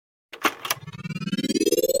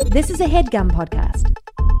This is a HeadGum podcast.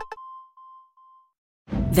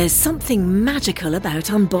 There's something magical about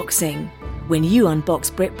unboxing. When you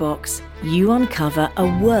unbox BritBox, you uncover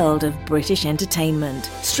a world of British entertainment.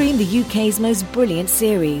 Stream the UK's most brilliant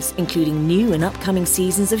series, including new and upcoming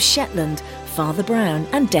seasons of Shetland, Father Brown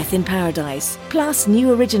and Death in Paradise. Plus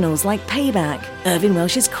new originals like Payback, Irving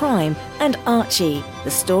Welsh's Crime and Archie,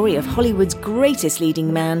 the story of Hollywood's greatest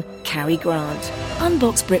leading man, Cary Grant.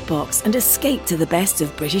 Unbox BritBox and escape to the best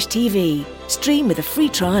of British TV. Stream with a free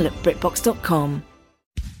trial at BritBox.com.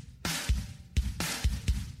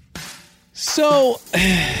 So,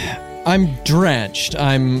 I'm drenched.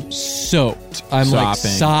 I'm soaked. I'm like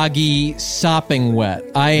soggy, sopping wet.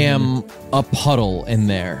 I am a puddle in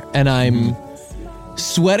there. And I'm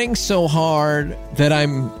sweating so hard that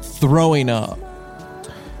I'm throwing up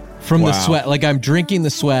from the sweat. Like I'm drinking the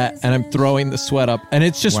sweat and I'm throwing the sweat up. And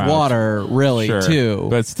it's just water, really, too.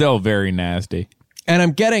 But still very nasty. And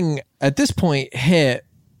I'm getting, at this point, hit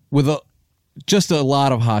with just a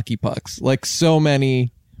lot of hockey pucks. Like so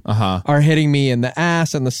many... are hitting me in the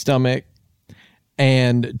ass and the stomach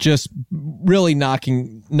and just really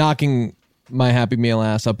knocking my Happy Meal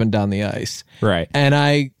ass up and down the ice. Right.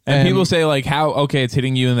 And people say like it's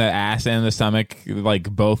hitting you in the ass and the stomach, like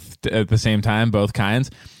both at the same time, both kinds.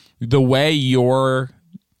 The way your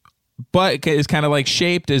butt is kind of like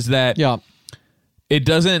shaped is that it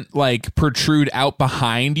doesn't like protrude out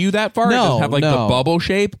behind you that far. It doesn't have like the bubble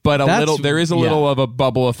shape, but there is a little of a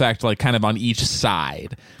bubble effect, like kind of on each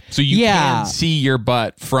side. So you can see your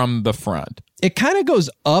butt from the front. It kind of goes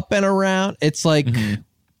up and around. It's like,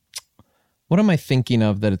 what am I thinking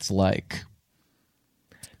of that it's like?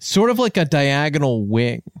 Sort of like a diagonal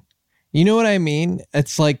wing. You know what I mean?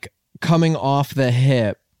 It's like coming off the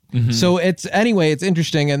hip. So it's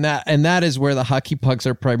interesting, and that is where the hockey pucks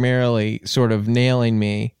are primarily sort of nailing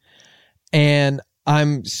me. And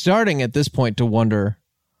I'm starting at this point to wonder,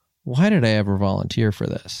 why did I ever volunteer for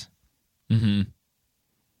this?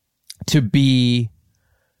 To be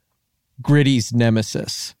Gritty's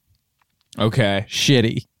nemesis. Okay.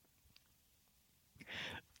 Shitty.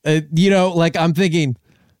 Like I'm thinking,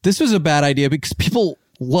 this was a bad idea because people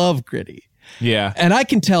love Gritty. Yeah. And I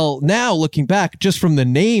can tell now, looking back, just from the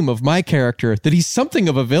name of my character, that he's something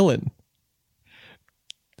of a villain.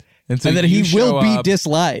 And that he will be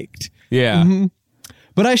disliked. Yeah.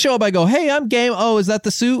 But I show up, I go, hey, I'm game. Oh, is that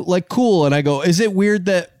the suit? Like, cool. And I go, is it weird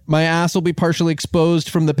that my ass will be partially exposed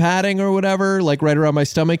from the padding or whatever? Like right around my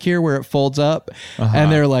stomach here where it folds up.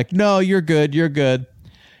 And they're like, no, you're good. You're good.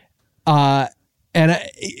 And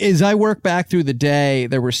as I work back through the day,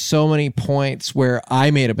 there were so many points where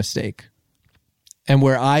I made a mistake. And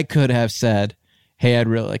where I could have said, hey, I'd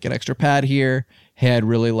really like an extra pad here. Hey, I'd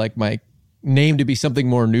really like my name to be something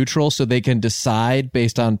more neutral so they can decide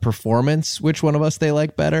based on performance which one of us they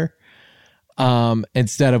like better.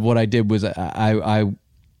 Instead of what I did was I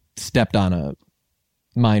stepped on a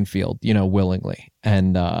minefield, willingly.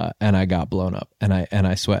 And I got blown up and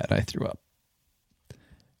I sweat and I threw up.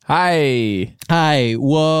 Hi.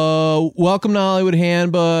 Whoa. Welcome to Hollywood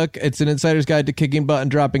Handbook. It's an insider's guide to kicking butt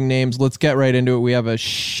and dropping names. Let's get right into it. We have a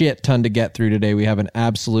shit ton to get through today. We have an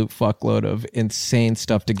absolute fuckload of insane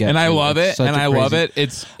stuff to get and through. I love it. And I love it.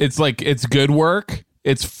 It's like, it's good work.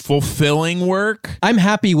 It's fulfilling work. I'm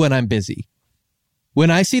happy when I'm busy.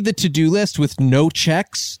 When I see the to-do list with no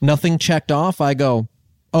checks, nothing checked off, I go,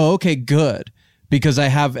 oh, okay, good. Because I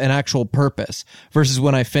have an actual purpose. Versus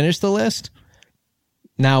when I finish the list...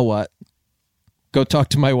 Now what? Go talk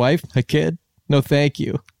to my wife, my kid? No, thank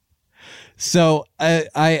you. So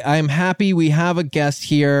I'm happy we have a guest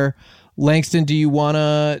here. Langston, do you want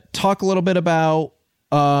to talk a little bit about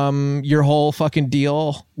your whole fucking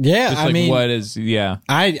deal? Yeah, I mean, what is? Yeah,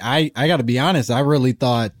 I got to be honest. I really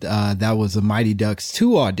thought that was a Mighty Ducks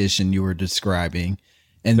 2 audition you were describing,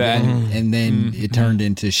 and then it turned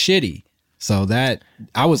into Shitty. So that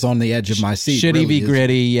I was on the edge of my seat. Shitty v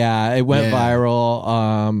Gritty, yeah. It went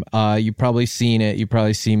viral. You probably seen it. You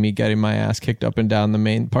probably seen me getting my ass kicked up and down the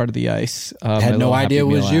main part of the ice. Had no idea it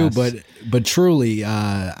was you, but truly,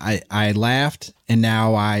 I laughed, and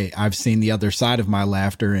now I've seen the other side of my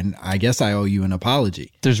laughter, and I guess I owe you an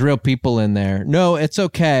apology. There's real people in there. No, it's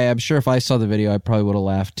okay. I'm sure if I saw the video, I probably would have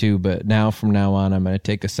laughed too. But from now on, I'm going to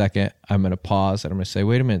take a second. I'm going to pause, and I'm going to say,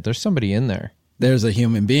 wait a minute. There's somebody in there. There's a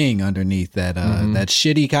human being underneath that that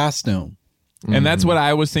shitty costume. And that's what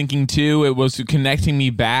I was thinking too. It was connecting me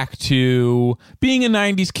back to being a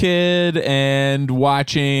 90s kid and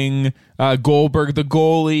watching Goldberg, the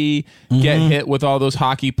goalie, get hit with all those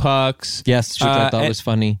hockey pucks. Yes, which I thought was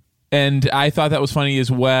funny. And I thought that was funny as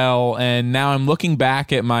well. And now I'm looking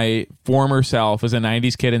back at my former self as a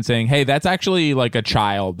 90s kid and saying, hey, that's actually like a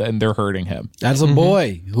child and they're hurting him. That's a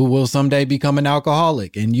boy who will someday become an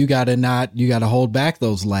alcoholic. And you got to hold back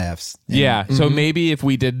those laughs. And, yeah. So maybe if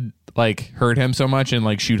we did like hurt him so much and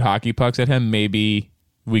like shoot hockey pucks at him, maybe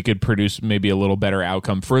we could produce maybe a little better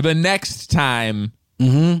outcome for the next time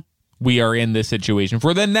we are in this situation,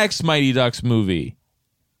 for the next Mighty Ducks movie.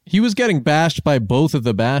 He was getting bashed by both of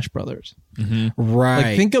the Bash brothers.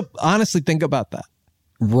 Right. Like honestly think about that.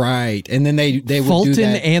 Right. And then they would Fulton do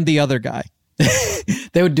that. and the other guy.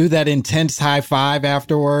 They would do that intense high five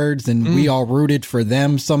afterwards, and we all rooted for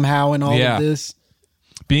them somehow in all of this.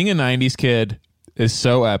 Being a 90s kid is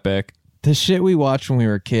so epic. The shit we watched when we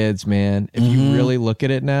were kids, man, if you really look at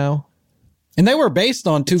it now. And they were based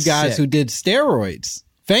on two guys sick. who did steroids,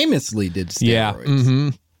 famously did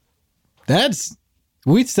steroids. Yeah.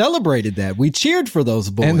 We celebrated that. We cheered for those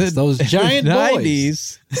boys, those giant the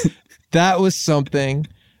boys. 90s, that was something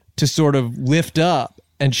to sort of lift up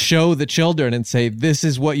and show the children and say, this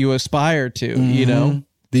is what you aspire to, you know?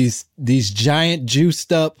 These giant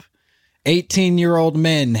juiced up 18-year-old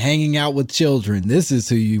men hanging out with children. This is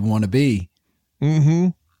who you want to be.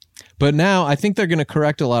 But now I think they're going to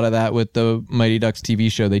correct a lot of that with the Mighty Ducks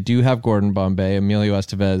TV show. They do have Gordon Bombay. Emilio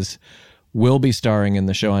Estevez will be starring in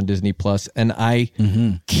the show on Disney Plus, and I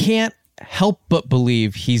can't help but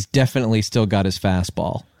believe he's definitely still got his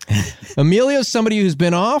fastball. Emilio's somebody who's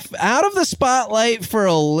been out of the spotlight for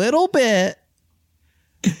a little bit,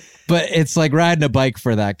 but it's like riding a bike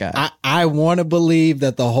for that guy. I want to believe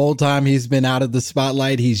that the whole time he's been out of the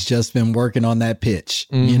spotlight, he's just been working on that pitch.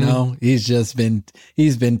 You know, he's been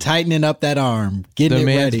tightening up that arm, getting it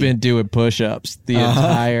ready. The man's been doing push-ups the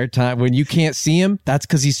entire time. When you can't see him, that's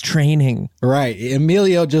because he's training. Right.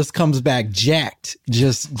 Emilio just comes back jacked,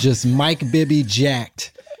 just Mike Bibby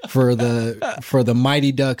jacked for the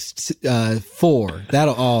Mighty Ducks 4.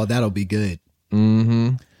 That'll be good.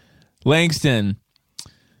 Langston,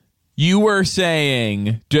 you were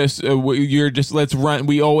saying let's run.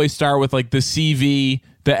 We always start with like the CV,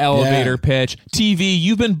 the elevator pitch. TV,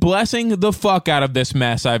 you've been blessing the fuck out of this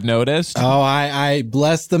mess, I've noticed. Oh, I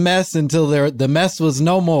blessed the mess until the mess was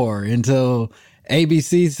no more, until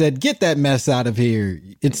ABC said, get that mess out of here.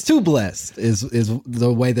 It's too blessed is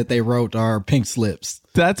the way that they wrote our pink slips.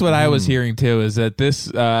 That's what I was hearing too, is that this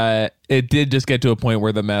it did just get to a point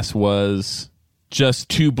where the mess was just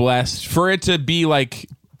too blessed for it to be like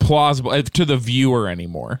plausible to the viewer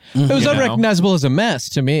anymore. It was unrecognizable as a mess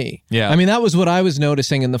to me. Yeah. I mean, that was what I was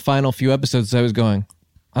noticing in the final few episodes. I was going,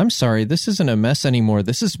 I'm sorry, this isn't a mess anymore.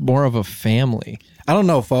 This is more of a family. I don't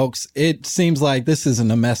know, folks. It seems like this isn't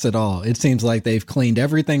a mess at all. It seems like they've cleaned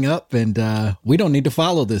everything up, and we don't need to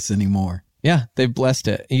follow this anymore. Yeah, they've blessed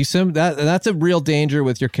it. That's a real danger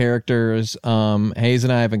with your characters. Hayes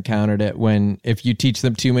and I have encountered it if you teach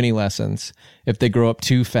them too many lessons, if they grow up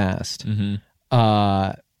too fast,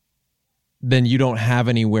 then you don't have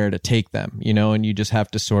anywhere to take them, you know, and you just have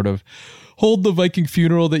to sort of hold the Viking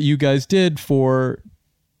funeral that you guys did for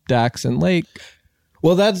Dax and Lake.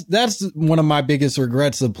 Well, that's one of my biggest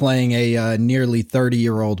regrets of playing a nearly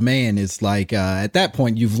 30-year-old man is like at that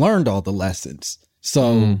point, you've learned all the lessons.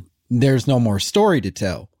 So there's no more story to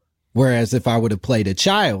tell. Whereas if I would have played a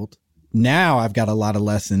child, now I've got a lot of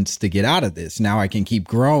lessons to get out of this. Now I can keep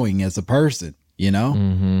growing as a person. You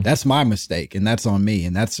know, that's my mistake, and that's on me,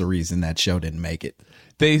 and that's the reason that show didn't make it.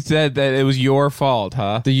 They said that it was your fault,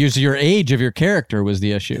 huh? Your age of your character was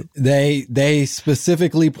the issue. They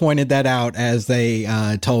specifically pointed that out as they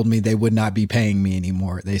told me they would not be paying me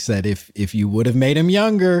anymore. They said if you would have made him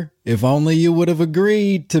younger, if only you would have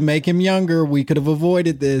agreed to make him younger, we could have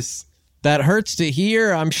avoided this. That hurts to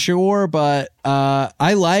hear, I'm sure, but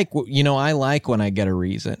I like when I get a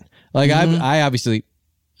reason. Like I obviously.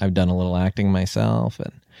 I've done a little acting myself,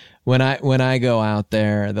 and when I go out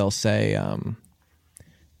there, they'll say,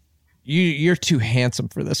 "You're too handsome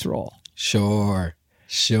for this role." Sure.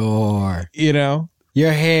 You know,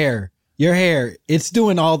 your hair, it's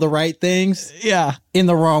doing all the right things. Yeah, in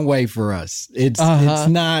the wrong way for us. It's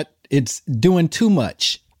not. It's doing too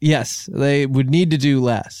much. Yes, they would need to do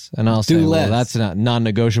less, and I'll say, well, that's not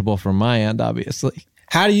non-negotiable from my end, obviously.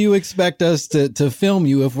 How do you expect us to film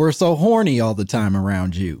you if we're so horny all the time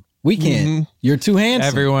around you? We can't. You're too handsome.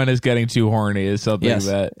 Everyone is getting too horny is something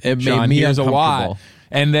that it made Sean me hears a lot.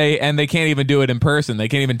 uncomfortable. And they can't even do it in person. They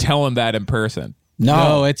can't even tell him that in person.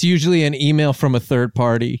 No, it's usually an email from a third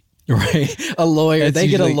party. Right. A lawyer. They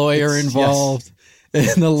get a lawyer involved.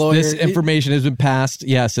 Yes. And the lawyer. This information has been passed.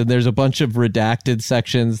 Yes. And there's a bunch of redacted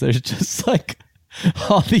sections. There's just like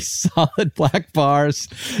all these solid black bars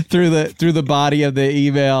through the body of the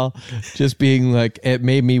email, just being like, it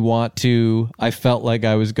made me want to. I felt like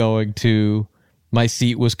I was going to. My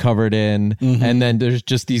seat was covered in, and then there's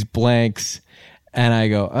just these blanks, and I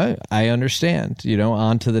go, I understand.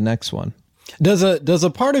 On to the next one. Does a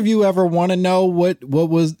part of you ever want to know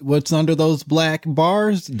what's under those black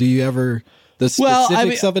bars? Do you ever the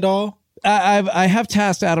specifics of it all? I have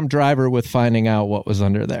tasked Adam Driver with finding out what was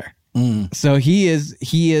under there. So he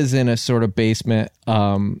is in a sort of basement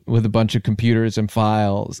with a bunch of computers and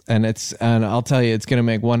files, and I'll tell you, it's going to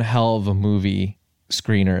make one hell of a movie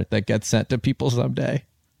screener that gets sent to people someday.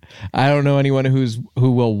 I don't know anyone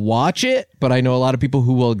who will watch it, but I know a lot of people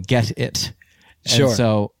who will get it. Sure. And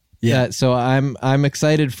so so I'm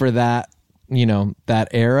excited for that, that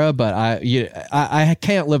era, but I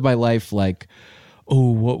can't live my life like,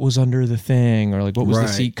 oh, what was under the thing, or like what was the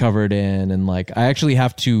seat covered in, and like I actually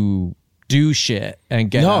have to do shit and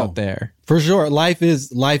get out there. For sure. Life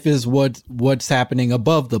is what's happening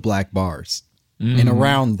above the black bars and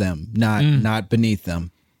around them, not beneath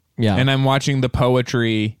them. Yeah. And I'm watching the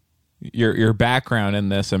poetry, your background in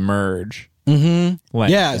this emerge.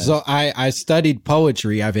 Yeah, so I studied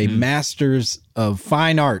poetry. I have a master's of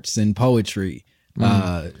fine arts in poetry,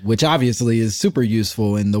 which obviously is super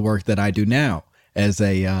useful in the work that I do now as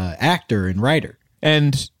a actor and writer.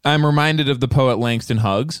 And I'm reminded of the poet Langston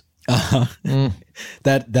Hughes.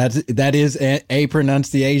 That is a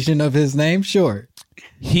pronunciation of his name, sure.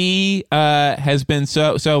 He has been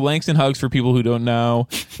so Langston Hughes, for people who don't know,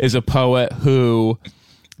 is a poet who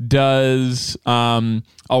does a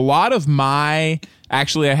lot of I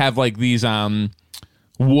have like these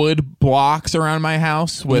wood blocks around my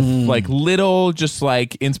house with like little just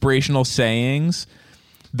like inspirational sayings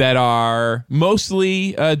that are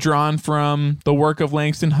mostly drawn from the work of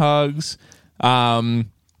Langston Hughes,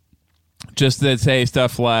 just that say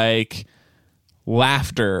stuff like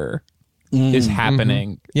laughter is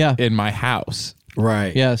happening in my house.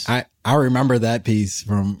 Right. Yes. I remember that piece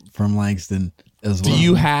from Langston as well. Do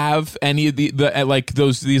you have any of the like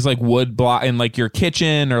these like wood block in like your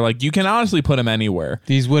kitchen, or like you can honestly put them anywhere?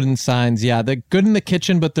 These wooden signs, yeah, they're good in the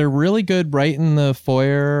kitchen, but they're really good right in the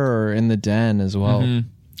foyer or in the den as well.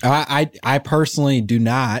 I personally do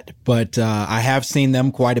not, but I have seen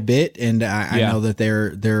them quite a bit, and I know that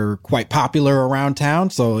they're quite popular around town.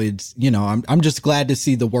 So it's I'm just glad to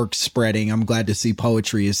see the work spreading. I'm glad to see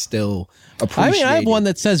poetry is still appreciated. I have one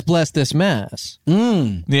that says "Bless this Mass."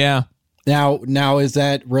 Yeah. Now is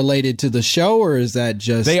that related to the show, or is that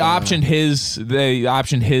just they optioned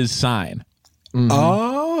his sign?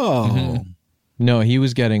 Oh, no, he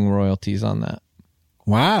was getting royalties on that.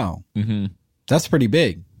 Wow, that's pretty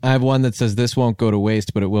big. I have one that says, "This won't go to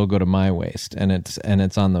waste, but it will go to my waste," and it's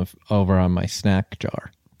over on my snack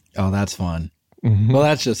jar. Oh, that's fun. Well,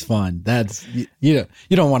 that's just fun. That's you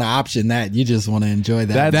don't want to option that. You just want to enjoy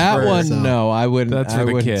that. That one, so. No, I wouldn't. That's for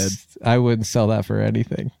the kid. I wouldn't sell that for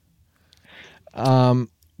anything.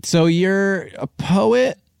 So you're a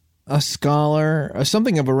poet, a scholar,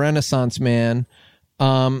 something of a Renaissance man.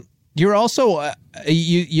 You're also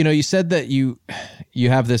you said that you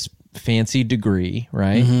have this fancy degree,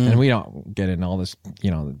 right? And we don't get into all this,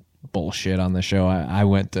 bullshit on the show. I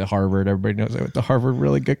went to Harvard. Everybody knows I went to Harvard,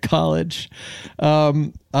 really good college.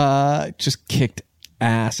 Just kicked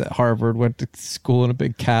ass at Harvard, went to school in a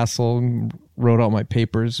big castle and wrote all my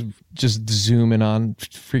papers, just zooming on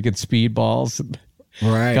freaking speedballs.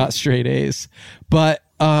 Right. Got straight A's. But,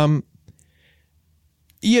 as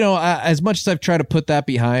much as I've tried to put that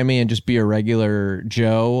behind me and just be a regular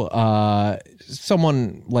Joe,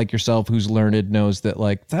 someone like yourself who's learned knows that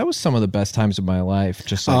like that was some of the best times of my life.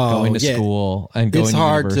 Just like going to school and going to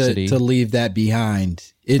university. It's hard to leave that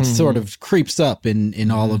behind. It sort of creeps up in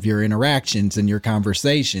all of your interactions and your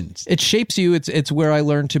conversations. It shapes you. It's where I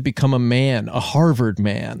learned to become a man, a Harvard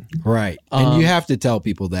man. Right. And you have to tell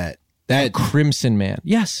people that a Crimson man.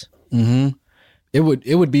 Yes. It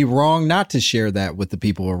would be wrong not to share that with the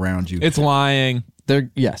people around you. It's lying.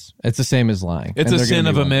 Yes, it's the same as lying. It's a sin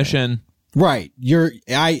of omission. Right.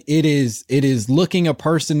 It is looking a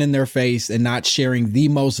person in their face and not sharing the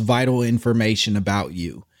most vital information about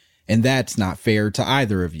you. And that's not fair to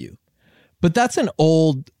either of you. But that's an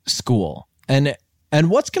old school. And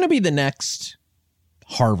what's going to be the next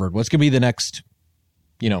Harvard? What's going to be the next,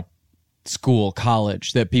 school,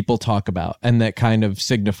 college that people talk about and that kind of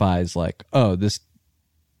signifies like, oh, this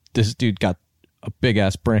dude got a big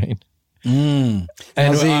ass brain. And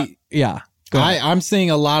I'm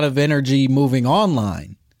seeing a lot of energy moving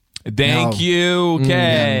online. Thank you,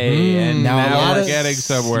 Kay. And now we're getting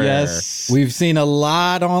somewhere. Yes. We've seen a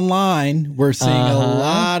lot online. We're seeing a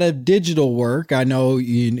lot of digital work. I know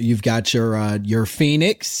you've got your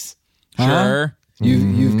Phoenix. Sure.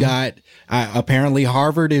 You've got apparently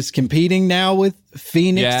Harvard is competing now with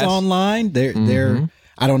Phoenix online. They're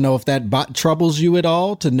I don't know if that troubles you at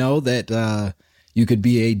all to know that you could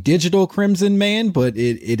be a digital Crimson Man, but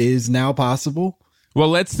it is now possible. Well,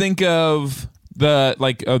 let's think of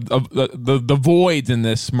the voids in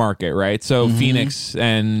this market, right? So Phoenix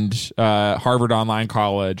and Harvard Online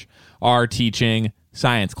College are teaching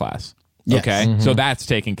science class. Yes. Okay, so that's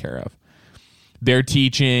taken care of. They're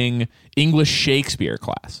teaching English Shakespeare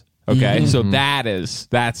class. Okay, so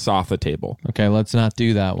that's off the table. Okay, let's not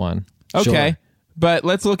do that one. Okay. Sure. But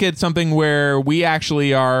let's look at something where we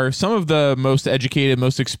actually are some of the most educated,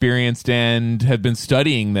 most experienced, and have been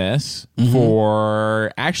studying this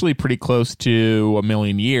for actually pretty close to 1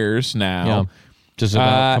 million years now. Yeah, just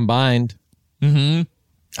about combined. I'm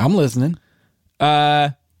listening.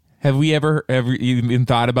 Have we ever even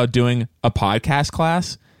thought about doing a podcast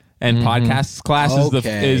class? And podcast class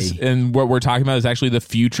is and what we're talking about is actually the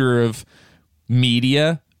future of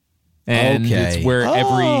media. And it's where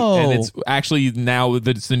and it's actually now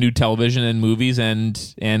that it's the new television and movies and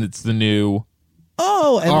it's the new.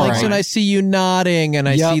 And Langston, I see you nodding, and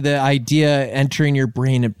I see the idea entering your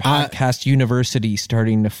brain and podcast university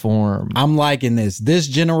starting to form. I'm liking this. This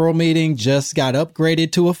general meeting just got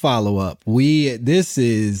upgraded to a follow-up.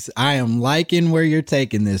 I am liking where you're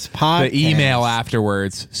taking this podcast. The email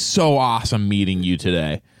afterwards. So awesome meeting you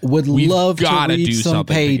today. We've love to read some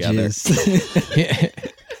pages.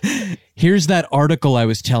 Here's that article I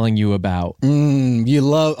was telling you about. You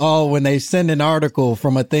love, when they send an article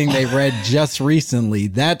from a thing they read just recently,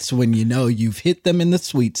 that's when you know you've hit them in the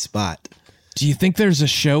sweet spot. Do you think there's a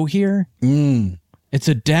show here? It's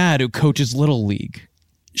a dad who coaches Little League.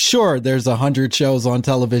 Sure, there's 100 shows on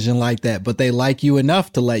television like that, but they like you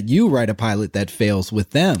enough to let you write a pilot that fails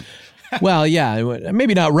with them. Well, yeah,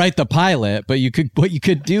 maybe not write the pilot, but what you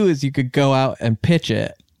could do is you could go out and pitch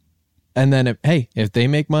it. And then if they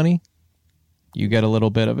make money, you get a little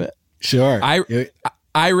bit of it. Sure.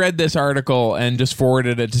 I read this article and just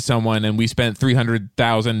forwarded it to someone, and we spent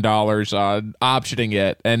 $300,000 on optioning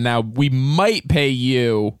it, and now we might pay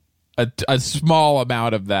you a small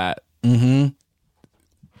amount of that.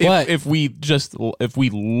 But if we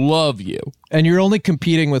love you, and you're only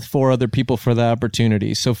competing with 4 other people for the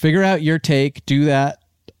opportunity, so figure out your take, do that.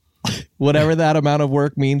 Whatever that amount of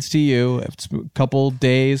work means to you, if it's a couple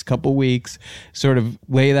days, couple weeks, sort of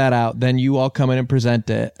lay that out. Then you all come in and present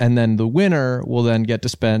it. And then the winner will then get to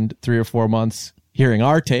spend 3 or 4 months hearing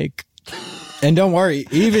our take. And don't worry,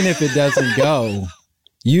 even if it doesn't go,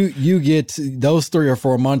 you get those 3 or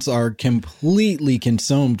 4 months are completely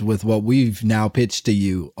consumed with what we've now pitched to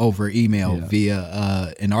you over email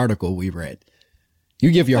via an article we read.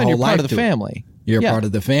 You give your whole life part of the family. You're part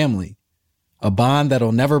of the family. A bond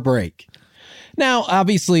that'll never break. Now,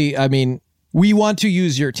 obviously, I mean, we want to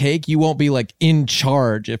use your take. You won't be like in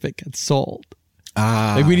charge if it gets sold.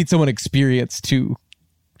 Like we need someone experienced to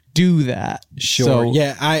do that. Sure. So,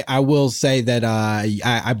 yeah, I will say that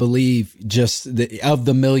I believe just of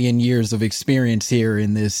the 1 million years of experience here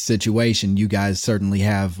in this situation, you guys certainly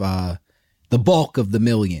have the bulk of the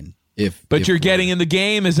million. But you're getting in the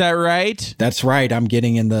game, is that right? That's right. I'm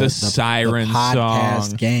getting in the siren podcast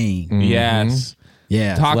song game. Yes.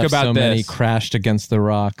 Yeah. Talk about so this. Many crashed against the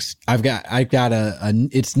rocks. I've got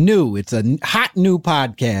it's new. It's a hot new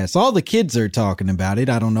podcast. All the kids are talking about it.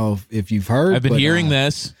 I don't know if you've heard. I've been hearing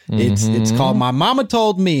this. It's called My Mama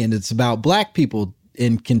Told Me, and it's about black people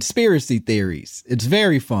and conspiracy theories. It's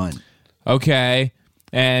very fun. Okay.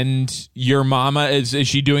 And your mama, is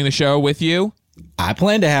she doing the show with you? I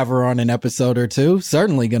plan to have her on an episode or two.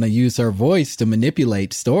 Certainly going to use her voice to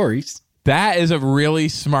manipulate stories. That is a really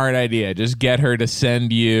smart idea. Just get her to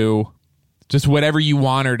send you just whatever you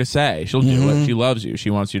want her to say. She'll do it. She loves you. She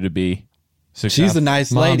wants you to be successful. She's a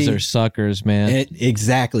nice lady. Moms are suckers, man.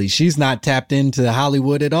 Exactly. She's not tapped into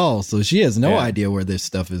Hollywood at all, so she has no idea where this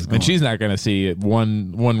stuff is going. And she's not going to see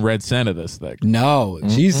one red cent of this thing. No,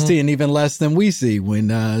 she's seeing even less than we see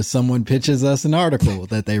when someone pitches us an article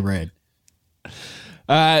that they read.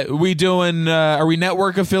 We doing? Are we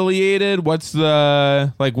network affiliated? What's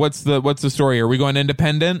the story? Are we going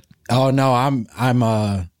independent? Oh no,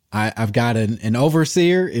 I've got an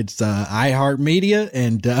overseer. It's iHeartMedia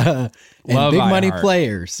and Big Money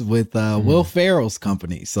Players with Will Ferrell's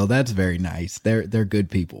company. So that's very nice. They're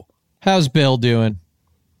good people. How's Bill doing?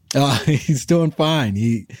 He's doing fine.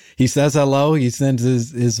 He says hello. He sends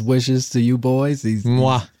his wishes to you boys.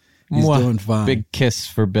 Mwah. He's doing fine. Big kiss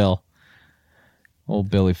for Bill. Old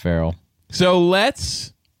Billy Farrell. So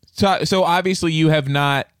let's talk. So obviously you have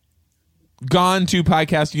not gone to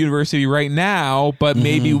Podcast University right now, but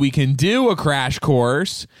maybe we can do a crash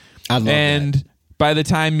course. I love that. By the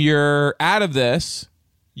time you're out of this,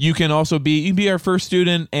 you can also be our first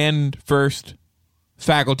student and first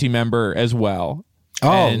faculty member as well. Oh,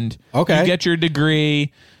 and okay. You get your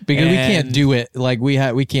degree because we can't do it like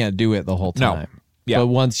we can't do it the whole time. No. Yeah. But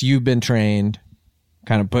once you've been trained,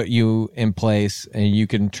 kind of put you in place, and you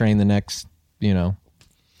can train the next.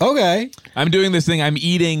 Okay. I'm doing this thing. I'm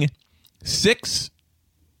eating 6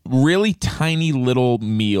 really tiny little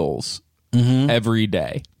meals every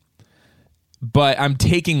day, but I'm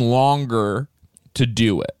taking longer to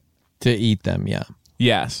do it. To eat them, yeah.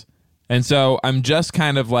 Yes. And so I'm just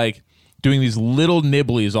kind of like doing these little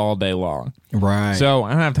nibblies all day long. Right. So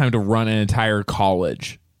I don't have time to run an entire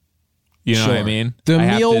college. You know what I mean? The I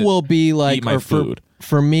have meal to will be like, eat my food.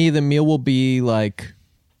 For me, the meal will be like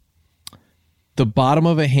the bottom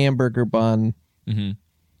of a hamburger bun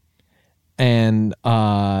and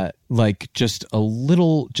like just a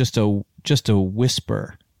little, just a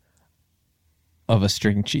whisper of a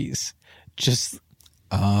string cheese. Just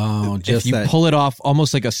if you pull it off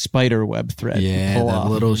almost like a spider web thread. Yeah,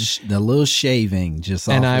 the little shaving just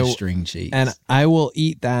off the string cheese. And I will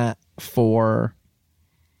eat that for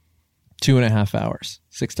 2.5 hours,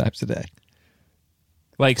 6 times a day.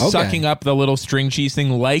 Like sucking up the little string cheese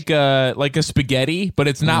thing like a spaghetti, but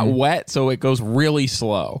it's not wet, so it goes really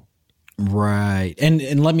slow. Right.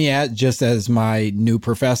 And let me add, just as my new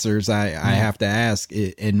professors, I have to ask,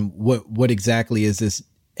 and what exactly is this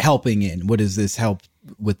helping in? What does this help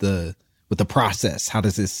with the process? How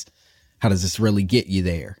does this really get you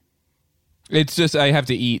there? It's just I have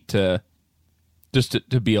to eat to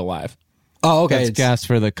be alive. Oh, okay. That's gas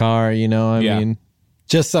for the car, I mean.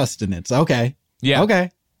 Just sustenance. Okay. Yeah. Okay.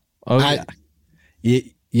 Oh, yeah.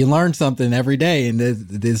 You learn something every day, and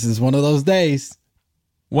this is one of those days.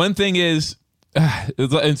 One thing is,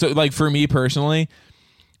 and so like for me personally,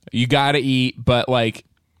 you got to eat, but like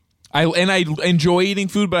I enjoy eating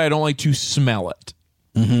food, but I don't like to smell it.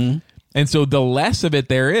 Mm-hmm. And so the less of it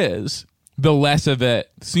there is, the less of it.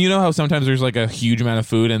 So you know how sometimes there's like a huge amount of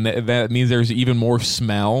food, and that means there's even more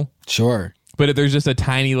smell. Sure. But if there's just a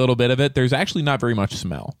tiny little bit of it, there's actually not very much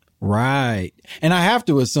smell. Right. And I have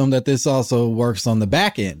to assume that this also works on the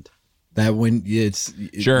back end. That when it's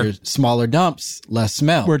your smaller dumps, less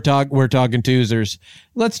smell. We're talking Toozers.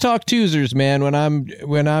 Let's talk Toozers, man. When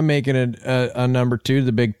I'm making a number 2,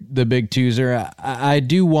 the big Toozer, I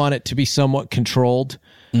do want it to be somewhat controlled.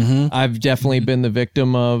 Mm-hmm. I've definitely been the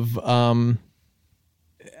victim of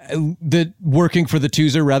the working for the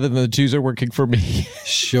Toozer rather than the Toozer working for me.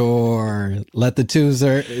 Sure. Let the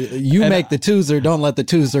Toozer, make the Toozer, don't let the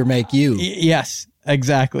Toozer make you. Yes,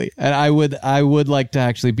 exactly. And I would like to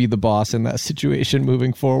actually be the boss in that situation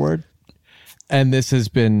moving forward. And this has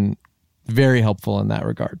been very helpful in that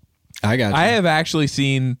regard. I got you. I have actually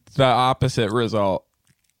seen the opposite result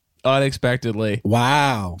unexpectedly.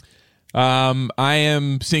 Wow. I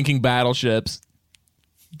am sinking battleships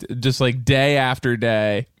just like day after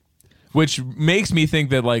day, which makes me think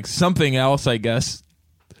that like something else, I guess,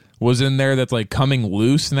 was in there that's like coming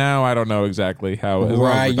loose now. I don't know exactly how.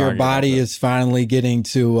 Right, your body is finally getting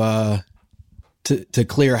to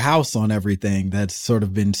clear house on everything that's sort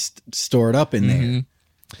of been stored up in there.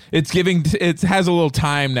 It has a little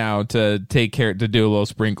time now to take care, to do a little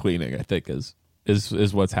spring cleaning, I think is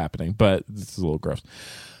what's happening, but this is a little gross.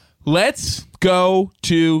 Let's go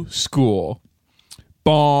to school.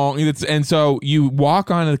 Bong. And so you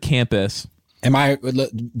walk onto the campus.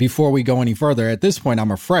 Before we go any further, at this point,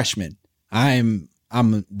 I'm a freshman. I'm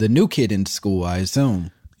the new kid in school, I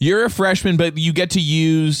assume. You're a freshman, but you get to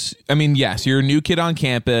use, yes, you're a new kid on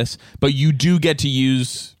campus, but you do get to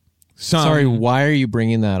use some. Sorry, why are you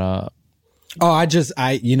bringing that up? Oh, I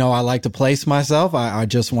like to place myself. I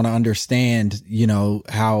just want to understand,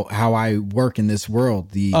 how I work in this world.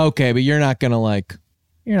 Okay, but you're not going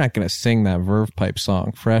to sing that Verve Pipe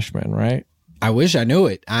song, Freshman, right? I wish I knew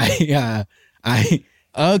it.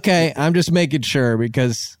 Okay, I'm just making sure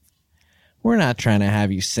because we're not trying to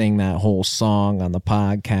have you sing that whole song on the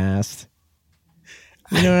podcast.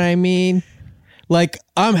 You know what I mean? Like,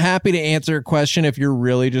 I'm happy to answer a question if you're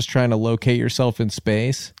really just trying to locate yourself in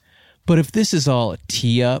space. But if this is all a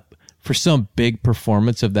tee up for some big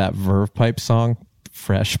performance of that Verve Pipe song,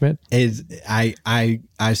 Freshman, I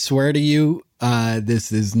swear to you,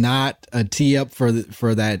 this is not a tee up for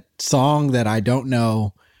that song that I don't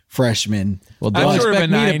know, Freshman. Well, don't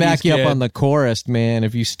expect me to back you up on the chorus, man.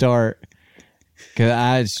 If you start,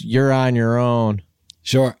 because you're on your own.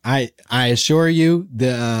 Sure. I assure you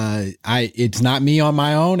it's not me on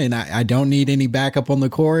my own, and I don't need any backup on the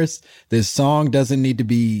chorus. This song doesn't need to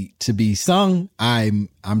be sung. I'm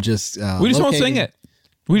just we just won't sing it.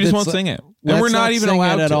 We just won't sing it. And we're not even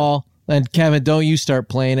allowed to. At all. And Kevin, don't you start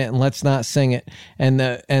playing it, and let's not sing it. And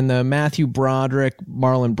the Matthew Broderick,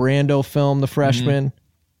 Marlon Brando film, The Freshman,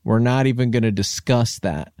 we're not even going to discuss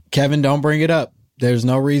that. Kevin, don't bring it up. There's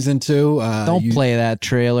no reason to. Don't play that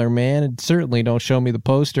trailer, man. And certainly don't show me the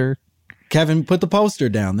poster. Kevin, put the poster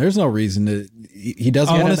down. There's no reason to. He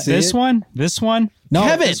doesn't want to see this it. This one? No,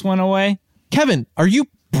 Kevin, this one away. Kevin, are you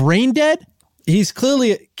brain dead? He's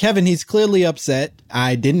clearly upset.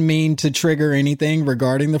 I didn't mean to trigger anything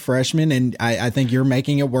regarding The Freshman, and I think you're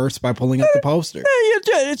making it worse by pulling up the poster.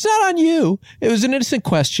 It's not on you. It was an innocent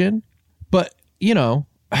question, but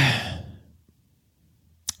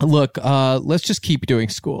look, let's just keep doing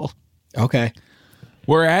school. Okay.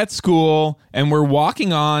 We're at school and we're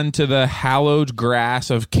walking on to the hallowed grass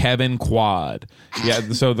of Kevin Quad.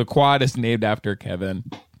 Yeah, so the quad is named after Kevin.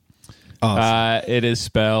 Awesome. It is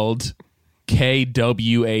spelled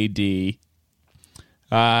KWAD.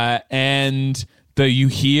 And you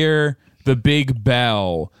hear the big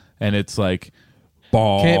bell, and it's like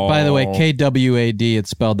ball. By the way, KWAD, it's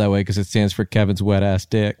spelled that way because it stands for Kevin's wet ass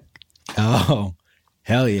dick. Oh,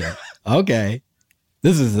 hell yeah. Okay.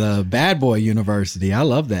 This is a bad boy university. I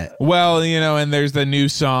love that. Well, and there's the new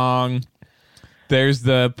song. There's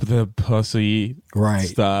the pussy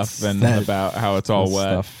stuff and about how it's all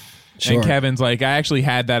wet. Stuff. Sure. And Kevin's like, I actually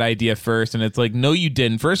had that idea first. And it's like, no, you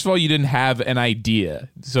didn't. First of all, you didn't have an idea.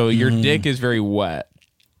 So your dick is very wet.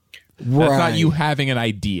 Right. That's not you having an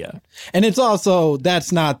idea. And it's also,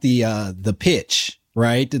 that's not the pitch,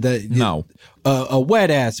 right? No. A wet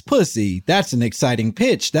ass pussy. That's an exciting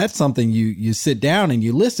pitch. That's something you sit down and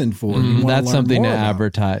you listen for. That's something to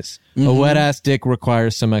advertise. A wet ass dick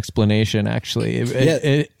requires some explanation. Actually,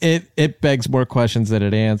 it begs more questions than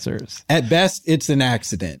it answers. At best, it's an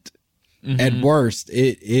accident. At worst,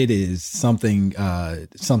 it is something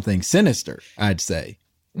sinister, I'd say.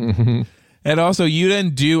 And also, you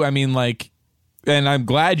didn't do. And I'm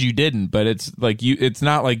glad you didn't. But it's like it's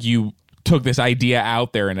not like you took this idea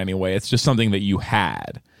out there in any way. It's just something that you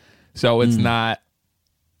had. So it's not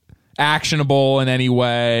actionable in any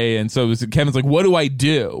way. And so Kevin's like, what do I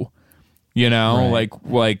do? Right.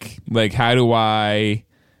 Like how do I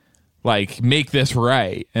make this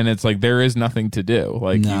right? And it's like, there is nothing to do.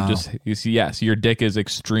 You see, yes, your dick is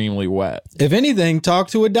extremely wet. If anything, talk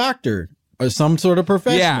to a doctor or some sort of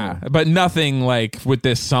professional. Yeah, but nothing like with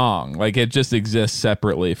this song. Like it just exists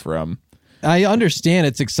separately from. I understand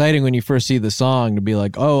it's exciting when you first see the song to be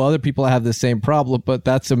like, oh, other people have the same problem, but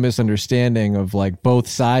that's a misunderstanding of like both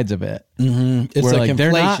sides of it. It's where, like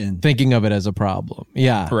they're not inflation. Thinking of it as a problem.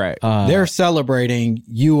 Yeah. Right. They're celebrating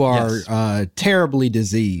you are terribly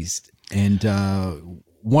diseased, and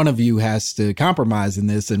one of you has to compromise in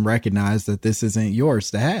this and recognize that this isn't yours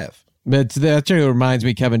to have. But that actually reminds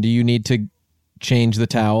me, Kevin, do you need to change the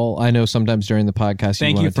towel? I know sometimes during the podcast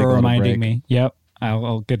Thank you for reminding me. Yep.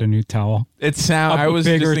 I'll get a new towel. I was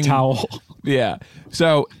bigger towel. Yeah.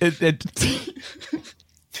 So it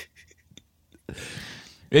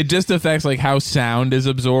just affects like how sound is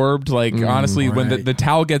absorbed. Like honestly, when the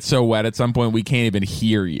towel gets so wet, at some point we can't even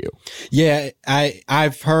hear you. Yeah,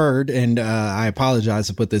 I've heard, and I apologize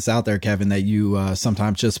to put this out there, Kevin, that you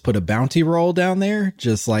sometimes just put a bounty roll down there,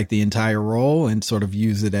 just like the entire roll, and sort of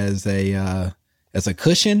use it as a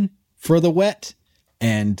cushion for the wet.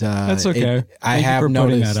 And that's okay. I have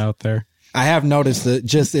noticed putting that out there. I have noticed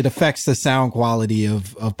that it affects the sound quality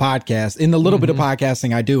of podcasts. In the little bit of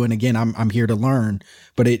podcasting I do, and again, I'm here to learn,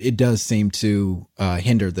 but it does seem to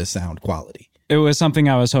hinder the sound quality. It was something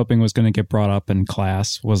I was hoping was going to get brought up in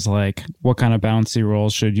class. Was like, what kind of bounce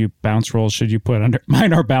rolls should you put under?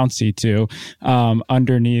 Mine are bouncy too,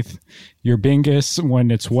 underneath your bingus when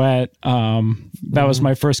it's wet. That was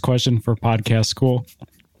my first question for podcast school.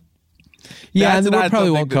 Yeah, and we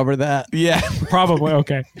probably won't cover that. Yeah, probably.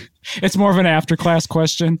 Okay. It's more of an after class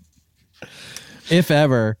question. If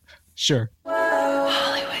ever. Sure.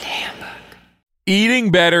 Hollywood Handbook.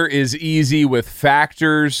 Eating better is easy with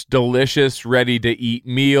Factor's delicious, ready-to-eat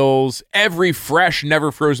meals. Every fresh,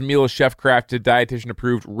 never frozen meal is chef-crafted, dietitian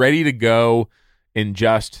approved, ready to go in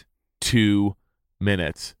just 2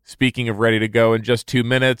 minutes. Speaking of ready to go in just 2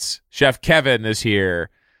 minutes, Chef Kevin is here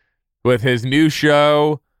with his new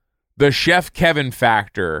show, The Chef Kevin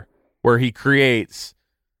Factor, where he creates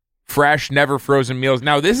fresh, never frozen meals.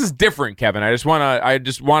 Now, this is different, Kevin. I just want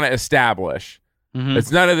to establish.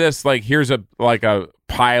 It's none of this like here's a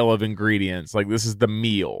pile of ingredients. Like this is the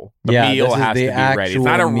meal. The meal has to be ready. It's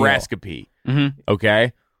not a recipe.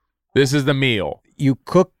 Okay? This is the meal. You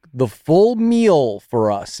cook the full meal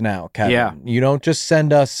for us now, Kevin. Yeah. You don't just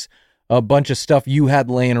send us a bunch of stuff you had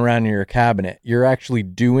laying around in your cabinet. You're actually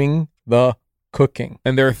doing the cooking.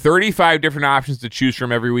 And there are 35 different options to choose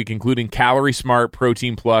from every week, including Calorie Smart,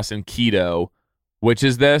 Protein Plus, and Keto. Which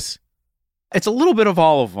is this? It's a little bit of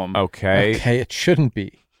all of them. Okay. Okay, it shouldn't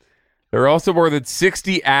be. There are also more than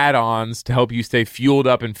 60 add-ons to help you stay fueled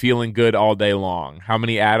up and feeling good all day long. How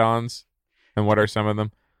many add-ons? And what are some of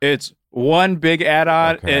them? It's one big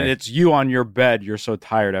add-on, Okay. and it's you on your bed. You're so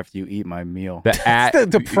tired after you eat my meal.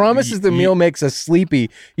 The promise is the meal makes us sleepy.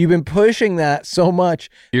 You've been pushing that so much.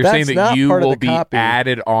 You're That's saying that not you part of will the be copy.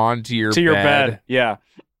 added on to your bed. Yeah.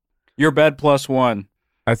 Your bed plus one.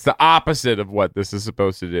 That's the opposite of what this is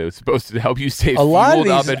supposed to do. It's supposed to help you stay A lot of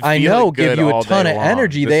fueled up these, and I feeling know, good give you a all ton day of long.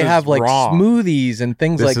 energy. This They is have like wrong. smoothies and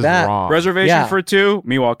things This like is that. wrong. Reservation Yeah. for two.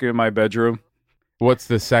 Me walking in my bedroom. What's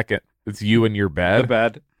the second? It's you in your bed. The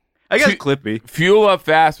bed. I guess Clippy. Fuel up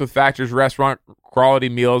fast with Factor's restaurant quality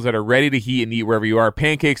meals that are ready to heat and eat wherever you are.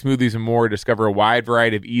 Pancakes, smoothies, and more. Discover a wide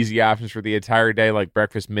variety of easy options for the entire day, like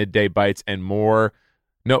breakfast, midday bites, and more.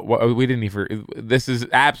 No, we didn't even. This is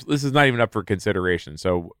not even up for consideration.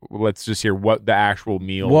 So let's just hear what the actual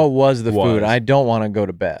meal. What was the food? I don't want to go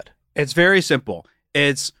to bed. It's very simple.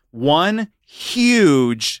 It's one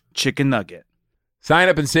huge chicken nugget. Sign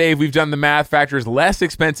up and save. We've done the math. Factor is less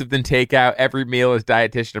expensive than takeout. Every meal is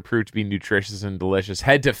dietitian approved to be nutritious and delicious.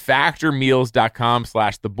 Head to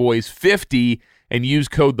factormeals.com/theboys50 and use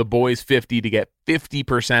code theboys50 to get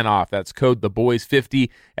 50% off. That's code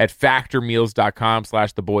theboys50 at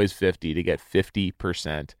factormeals.com/theboys50 to get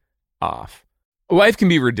 50% off. Life can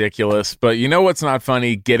be ridiculous, but you know what's not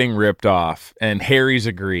funny? Getting ripped off. And Harry's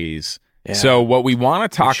agrees. Yeah. So what we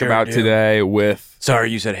want to talk sure about do. today with...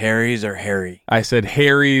 Sorry, you said Harry's or Harry? I said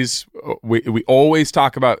Harry's. We always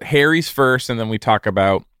talk about Harry's first, and then we talk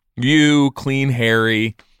about you, Clean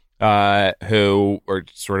Harry, who are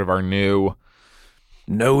sort of our new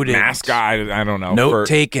Noted. mascot. I don't know. Note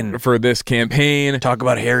taken. For this campaign. Talk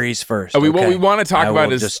about Harry's first. What okay. we want to talk I about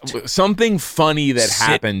will is just something funny that sit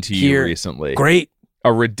happened to you here. recently. Great.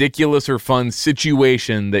 A ridiculous or fun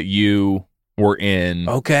situation that you were in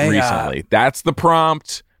recently. That's the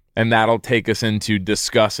prompt, and that'll take us into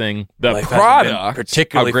discussing the life hasn't been product.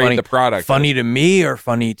 particularly how great funny. the product Funny is. to me or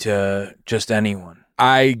funny to just anyone?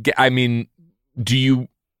 I mean, do you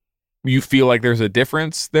feel like there's a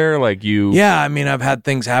difference there? Like you... Yeah, I mean, I've had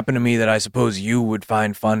things happen to me that I suppose you would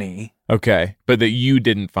find funny. Okay, but that you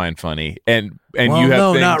didn't find funny. And well, you have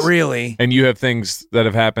no, things, not really. And you have things that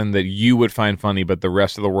have happened that you would find funny, but the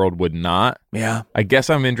rest of the world would not. Yeah. I guess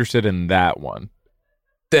I'm interested in that one.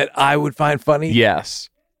 That I would find funny? Yes.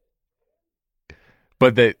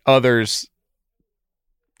 But that others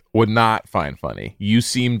would not find funny. You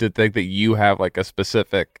seem to think that you have like a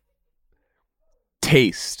specific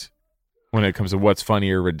taste when it comes to what's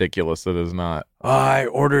funny or ridiculous that is not. I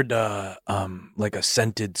ordered like a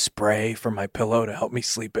scented spray for my pillow to help me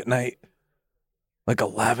sleep at night. Like a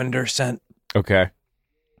lavender scent. Okay.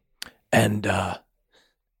 And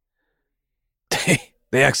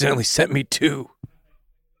they accidentally sent me two.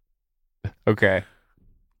 Okay.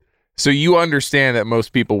 So you understand that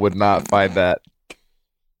most people would not find that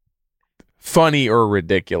funny or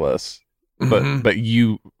ridiculous, but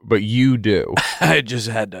you do. I just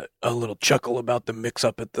had a little chuckle about the mix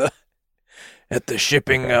up at the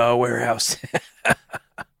shipping warehouse.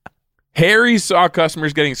 Harry saw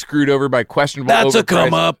customers getting screwed over by questionable That's a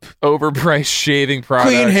come up. Overpriced shaving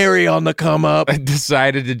products. Clean Harry on the come up. And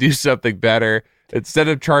decided to do something better. Instead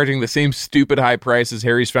of charging the same stupid high prices,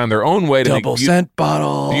 Harry's found their own way to Double make cent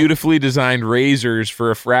bottle. beautifully designed razors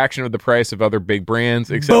for a fraction of the price of other big brands.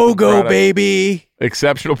 BOGO, baby.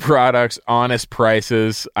 Exceptional products, honest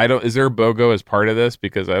prices. Is there a BOGO as part of this?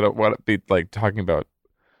 Because I don't want to be like talking about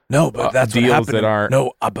No, but that's what deals happened. that aren't.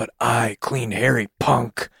 No, but I, Clean Harry,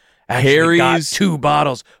 punk, actually got Harry's 2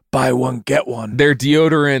 bottles. Buy one, get one. Their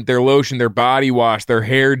deodorant, their lotion, their body wash, their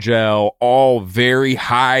hair gel, all very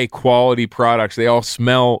high quality products. They all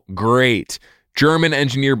smell great. German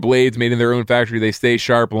engineered blades made in their own factory. They stay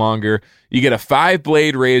sharp longer. You get a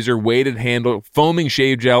 5-blade razor, weighted handle, foaming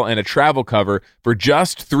shave gel, and a travel cover for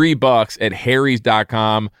just $3 at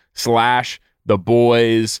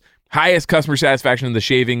harrys.com/theboys. Highest customer satisfaction in the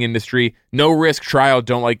shaving industry. No risk trial.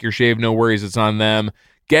 Don't like your shave. No worries. It's on them.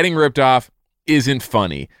 Getting ripped off isn't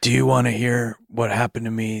funny. Do you want to hear what happened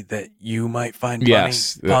to me that you might find funny?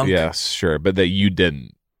 Yes. Punk? Yes, sure. But that you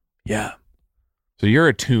didn't. Yeah. So you're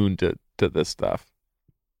attuned to this stuff.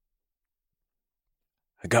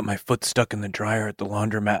 I got my foot stuck in the dryer at the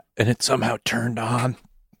laundromat and it somehow turned on.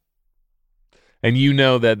 And you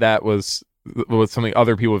know that was was something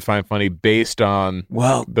other people would find funny based on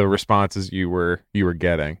the responses you were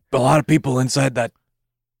getting. A lot of people inside that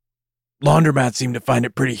laundromat seemed to find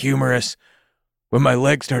it pretty humorous when my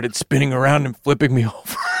leg started spinning around and flipping me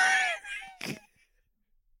over.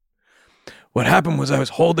 What happened was I was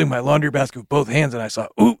holding my laundry basket with both hands and I saw,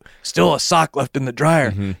 still a sock left in the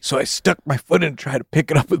dryer. Mm-hmm. So I stuck my foot in and tried to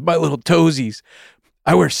pick it up with my little toesies.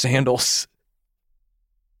 I wear sandals.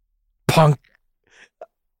 Punk.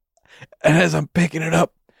 And as I'm picking it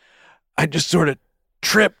up, I just sort of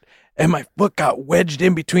tripped and my foot got wedged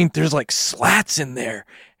in between. There's like slats in there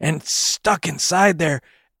and stuck inside there.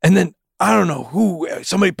 And then I don't know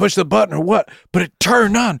somebody pushed the button or what, but it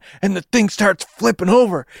turned on and the thing starts flipping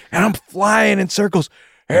over and I'm flying in circles.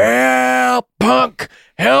 Help, punk!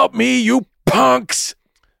 Help me, you punks!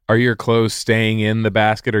 Are your clothes staying in the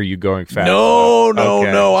basket or are you going fast? No.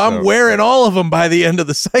 I'm wearing all of them by the end of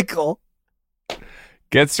the cycle.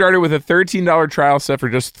 Get started with a $13 trial set for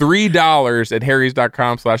just $3 at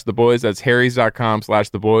harrys.com/theboys. That's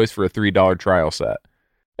harrys.com/theboys for a $3 trial set.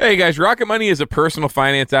 Hey guys, Rocket Money is a personal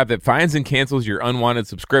finance app that finds and cancels your unwanted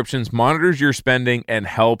subscriptions, monitors your spending, and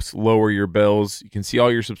helps lower your bills. You can see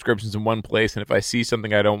all your subscriptions in one place, and if I see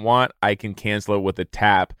something I don't want, I can cancel it with a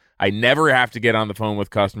tap. I never have to get on the phone with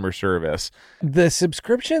customer service. The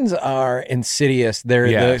subscriptions are insidious. They're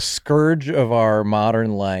the scourge of our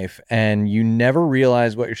modern life, and you never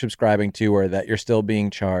realize what you're subscribing to or that you're still being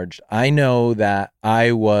charged. I know that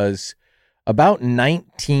I was about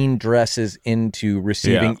 19 dresses into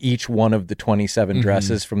receiving each one of the 27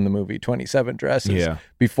 dresses from the movie 27 Dresses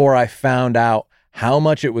before I found out how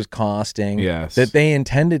much it was costing, that they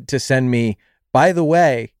intended to send me, by the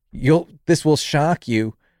way, this will shock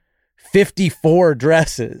you, 54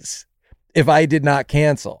 dresses if I did not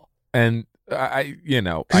cancel. And I you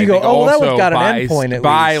go, that one's got an endpoint at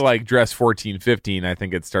by least. like dress 14, 15, I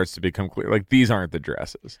think it starts to become clear. Like, these aren't the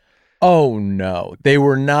dresses. Oh, no. They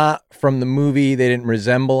were not from the movie. They didn't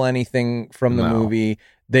resemble anything from the movie.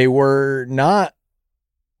 They were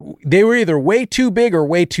either way too big or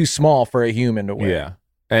way too small for a human to wear. Yeah.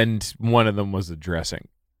 And one of them was a dressing.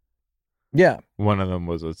 Yeah. One of them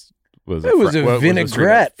was a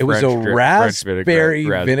vinaigrette. It was a raspberry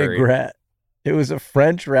vinaigrette. It was a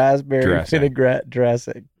French raspberry vinaigrette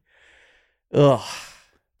dressing. Ugh.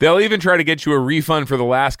 They'll even try to get you a refund for the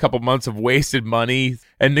last couple months of wasted money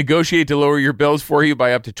and negotiate to lower your bills for you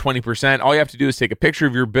by up to 20%. All you have to do is take a picture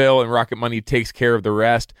of your bill and Rocket Money takes care of the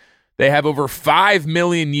rest. They have over 5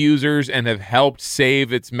 million users and have helped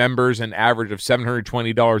save its members an average of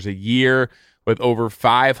 $720 a year with over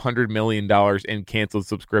 $500 million in canceled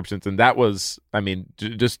subscriptions. And that was,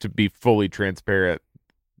 just to be fully transparent,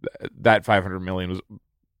 that $500 million was,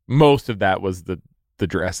 most of that was the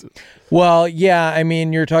dresses. Well, yeah,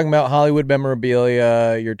 you're talking about Hollywood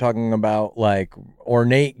memorabilia, you're talking about like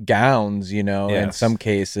ornate gowns, in some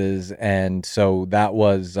cases, and so that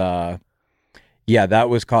was that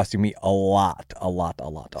was costing me a lot.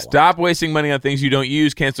 Stop wasting money on things you don't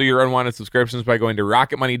use. Cancel your unwanted subscriptions by going to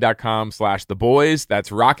rocketmoney.com/theboys. That's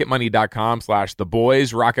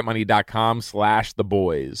rocketmoney.com/theboys,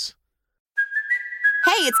 rocketmoney.com/theboys.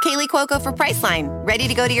 Hey, it's Kaylee Cuoco for Priceline. Ready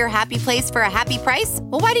to go to your happy place for a happy price?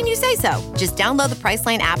 Well, why didn't you say so? Just download the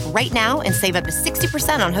Priceline app right now and save up to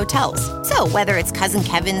 60% on hotels. So whether it's Cousin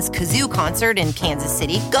Kevin's Kazoo Concert in Kansas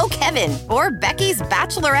City, go Kevin, or Becky's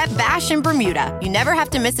Bachelorette Bash in Bermuda, you never have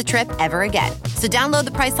to miss a trip ever again. So download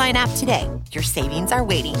the Priceline app today. Your savings are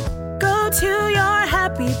waiting. Go to your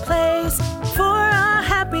happy place for a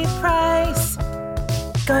happy price.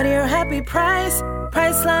 Go to your happy price,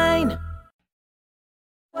 Priceline.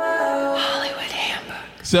 Hollywood Handbook.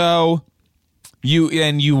 So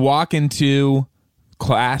you walk into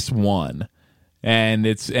class 1 and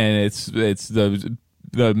it's the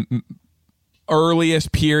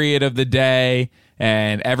earliest period of the day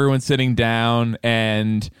and everyone's sitting down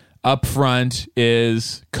and up front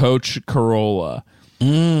is Coach Corolla.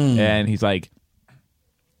 And he's like,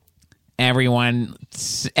 everyone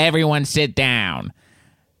sit down.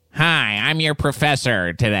 Hi, I'm your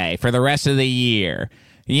professor today for the rest of the year.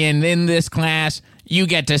 And in this class, you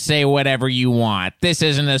get to say whatever you want. This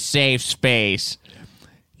isn't a safe space.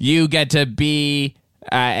 You get to be,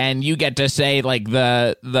 and you get to say like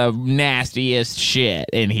the nastiest shit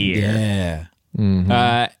in here. Yeah. Mm-hmm.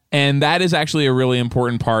 And that is actually a really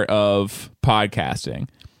important part of podcasting.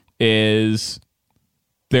 It is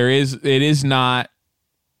not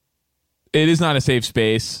a safe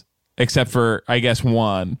space except for, I guess,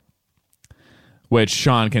 one, which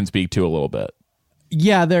Sean can speak to a little bit.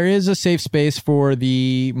 Yeah, there is a safe space for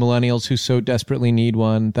the millennials who so desperately need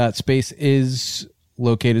one. That space is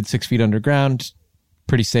located 6 feet underground.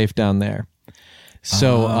 Pretty safe down there.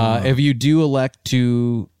 So if you do elect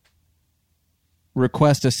to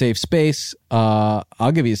request a safe space,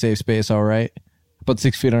 I'll give you a safe space. All right. About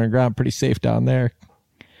 6 feet underground, pretty safe down there.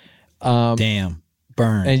 Damn.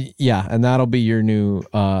 Burn. And that'll be your new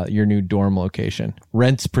dorm location.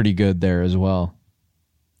 Rent's pretty good there as well.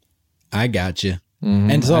 I got you.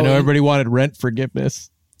 Mm-hmm. And so I know everybody wanted rent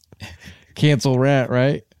forgiveness. Cancel rent,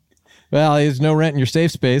 right? Well, there's no rent in your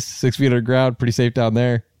safe space. 6 feet underground, pretty safe down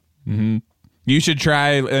there. Mm-hmm. You should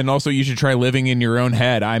try living in your own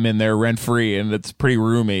head. I'm in there rent free, and it's pretty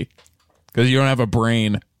roomy because you don't have a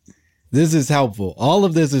brain. This is helpful. All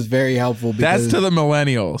of this is very helpful. That's to the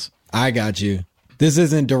millennials. I got you. This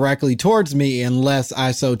isn't directly towards me unless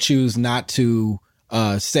I so choose not to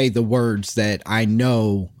say the words that I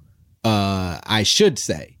know I should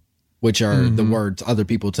say, which are the words other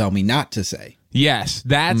people tell me not to say. Yes,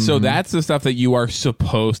 so that's the stuff that you are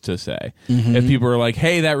supposed to say. If people are like,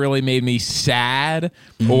 "Hey, that really made me sad,"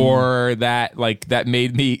 or that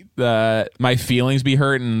made me my feelings be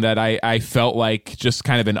hurt, and that I felt like just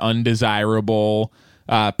kind of an undesirable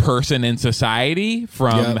person in society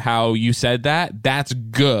from how you said that, that's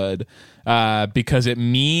good because it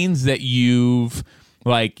means that you've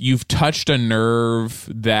touched a nerve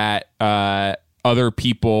that other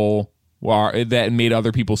people that made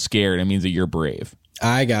other people scared. It means that you're brave.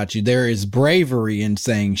 I got you. There is bravery in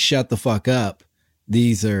saying, shut the fuck up.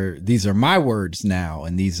 These are my words now.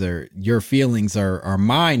 And your feelings are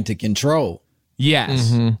mine to control.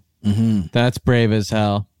 Yes. That's brave as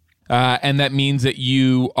hell. And that means that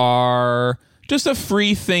you are just a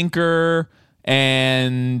free thinker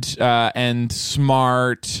and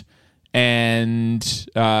smart. And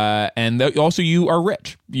also you are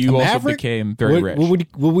rich. You also became very rich. Would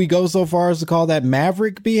we go so far as to call that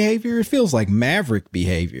maverick behavior? It feels like maverick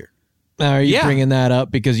behavior. Are you bringing that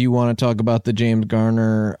up because you want to talk about the James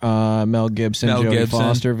Garner, Mel Gibson, Jodie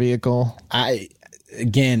Foster vehicle? I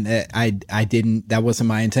didn't. That wasn't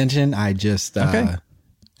my intention. I just. Okay.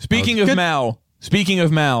 Speaking of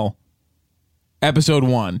Mel, episode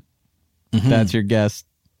 1. That's your guess.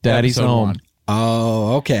 Daddy's episode home. 1.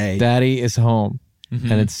 Oh, okay. Daddy is home,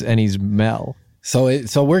 and he's Mel.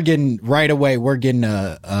 So we're getting right away. We're getting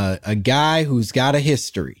a guy who's got a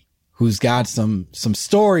history, who's got some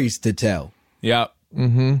stories to tell. Yep.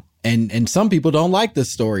 And some people don't like the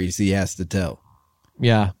stories he has to tell.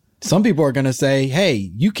 Yeah. Some people are going to say,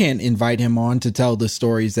 hey, you can't invite him on to tell the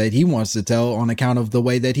stories that he wants to tell on account of the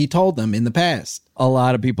way that he told them in the past. A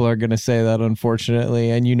lot of people are going to say that,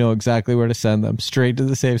 unfortunately, and you know exactly where to send them. Straight to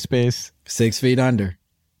the safe space. 6 feet under.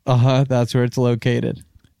 That's where it's located.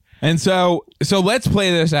 And so let's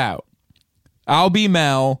play this out. I'll be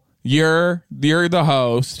Mel. You're the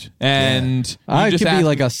host, and I could be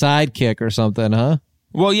like a sidekick or something, huh?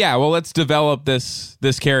 Well, yeah. Well, let's develop this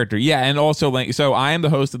character. Yeah, and also, so I am the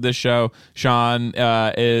host of this show. Sean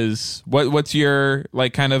is what's your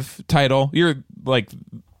kind of title? You're like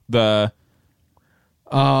the.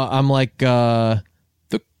 I'm like the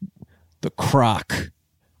croc.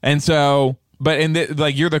 And so, but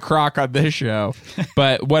you're the croc on this show.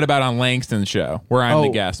 But what about on Langston's show, where I'm the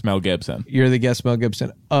guest, Mel Gibson? You're the guest, Mel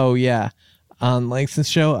Gibson. Oh yeah, on Langston's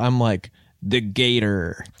show, I'm like the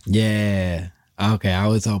gator. Yeah. Okay, I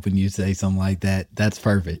was hoping you'd say something like that. That's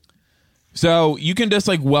perfect. So you can just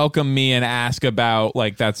welcome me and ask about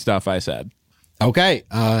that stuff I said. Okay.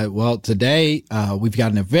 Well, today we've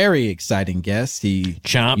gotten a very exciting guest.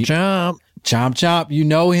 Chomp. You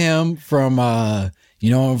know him from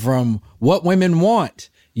What Women Want.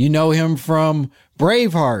 You know him from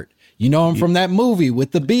Braveheart. You know him from that movie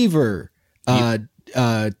with the beaver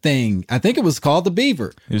thing. I think it was called The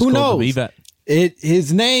Beaver. Who knows?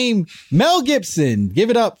 His name, Mel Gibson. Give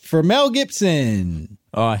it up for Mel Gibson.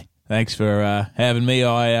 Thanks for having me.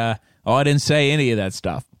 I didn't say any of that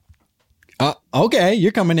stuff. Okay,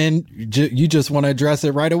 you're coming in. You just want to address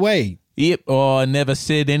it right away. Yep. I never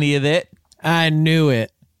said any of that. I knew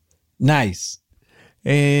it. Nice.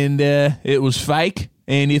 And it was fake.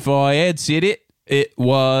 And if I had said it, it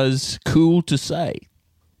was cool to say.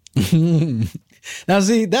 Now,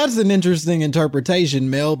 see, that's an interesting interpretation,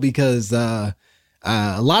 Mel, because a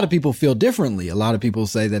lot of people feel differently. A lot of people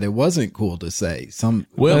say that it wasn't cool to say.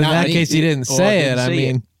 Well, in that case, he didn't say it. I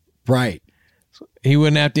mean, right. He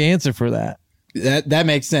wouldn't have to answer for that. That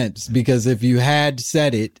makes sense, because if you had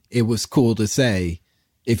said it, it was cool to say.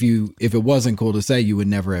 If it wasn't cool to say, you would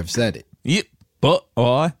never have said it. Yep, but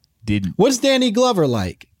I didn't. What's Danny Glover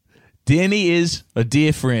like? Danny is a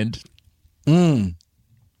dear friend.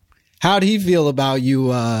 How'd he feel about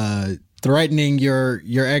you threatening your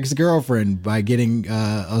ex-girlfriend by getting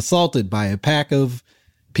assaulted by a pack of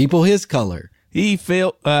people his color? He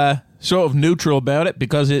felt sort of neutral about it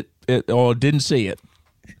because it or didn't see it.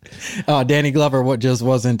 Oh, Danny Glover just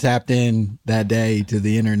wasn't tapped in that day to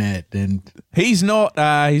the internet, and he's not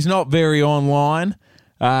very online.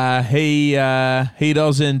 He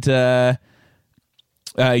doesn't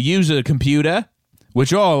use a computer,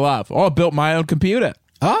 which I love. I built my own computer.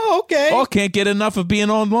 Oh, okay. I can't get enough of being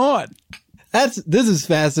online. This is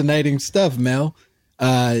fascinating stuff, Mel.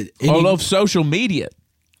 I love social media.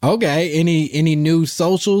 Okay. Any new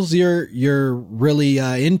socials you're really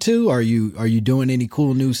into? Are you doing any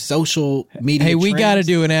cool new social media? Hey, we trends? got to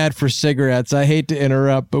do an ad for cigarettes. I hate to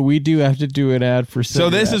interrupt, but we do have to do an ad for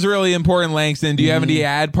cigarettes. So this is really important, Langston. Do you have any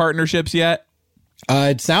ad partnerships yet?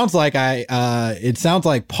 It sounds like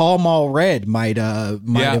Pall Mall Red might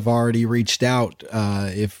have already reached out.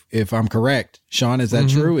 If I'm correct, Sean, is that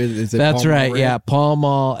true? Is it? That's Pall Mall right. Red? Yeah, Pall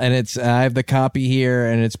Mall, and it's I have the copy here,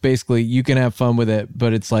 and it's basically you can have fun with it,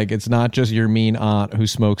 but it's like it's not just your mean aunt who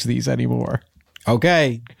smokes these anymore.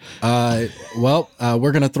 Okay. Well,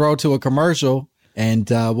 we're gonna throw to a commercial, and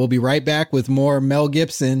we'll be right back with more Mel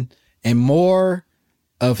Gibson and more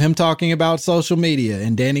of him talking about social media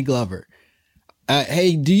and Danny Glover.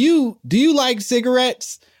 Hey, do you like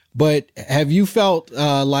cigarettes? But have you felt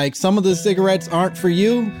like some of the cigarettes aren't for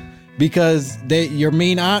you because your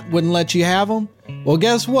mean aunt wouldn't let you have them? Well,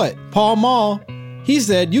 guess what? Pall Mall, he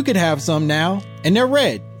said you could have some now, and they're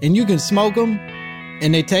red, and you can smoke them,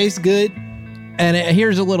 and they taste good. And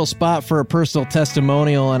here's a little spot for a personal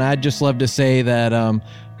testimonial, and I'd just love to say that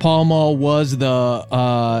Pall Mall was the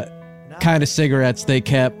kind of cigarettes they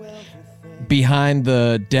kept behind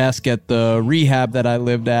the desk at the rehab that I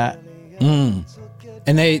lived at. And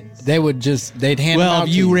they'd hand them out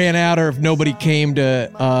if you ran out or if nobody came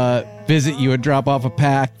to visit you and drop off a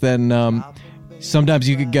pack, then sometimes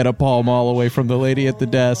you could get a Pall Mall away from the lady at the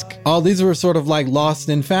desk. Oh, these were sort of like lost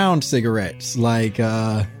and found cigarettes. Like,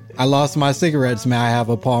 I lost my cigarettes. May I have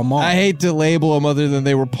a Pall Mall? I hate to label them other than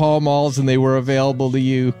they were Pall Malls and they were available to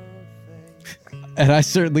you. And I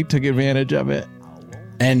certainly took advantage of it.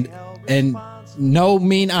 And no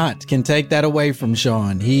mean aunt can take that away from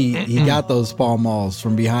Sean. He got those Pall Malls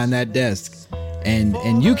from behind that desk.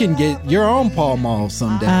 And you can get your own Pall Mall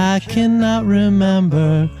someday. I cannot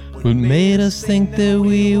remember what made us think that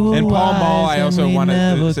we were and Pall Mall, wise, I also and we want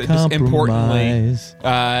never to just importantly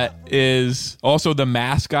compromise. is also the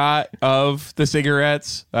mascot of the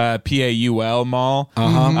cigarettes, PAUL Mall,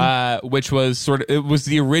 which was it was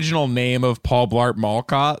the original name of Paul Blart Mall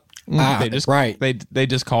Cop. They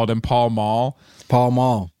just called him Paul Mall. Paul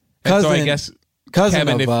Mall. So I guess cousin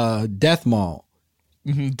Kevin, of Death Mall.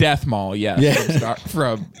 Death Mall, yes. Yeah.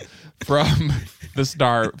 From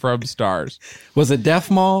Stars. Was it Death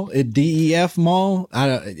Mall? DEF Mall?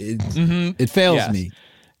 It fails me.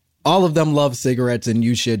 All of them love cigarettes, and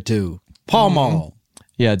you should too. Paul Mall.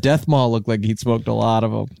 Yeah, Death Mall looked like he'd smoked a lot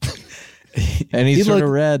of them. And he's sort of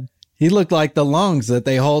red. He looked like the lungs that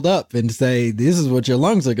they hold up and say, this is what your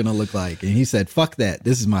lungs are going to look like. And he said, fuck that.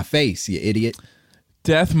 This is my face, you idiot.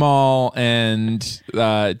 Death Mall and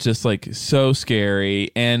just like so scary.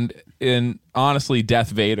 And honestly, Death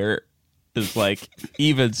Vader is like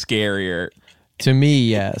even scarier. To me,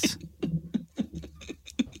 yes.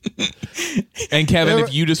 And Kevin,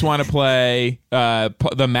 if you just want to play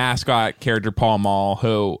the mascot character Paul Mall,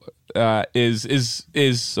 who is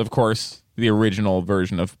of course the original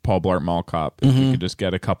version of Paul Blart Mall Cop, if we could just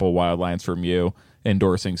get a couple wild lines from you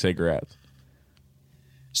endorsing cigarettes.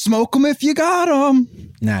 Smoke them if you got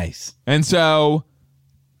them. Nice. And so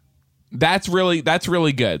that's really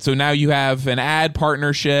good. So now you have an ad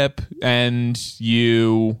partnership, and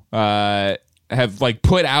you have like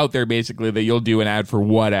put out there basically that you'll do an ad for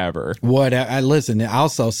whatever. Listen, I'll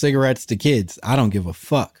sell cigarettes to kids. I don't give a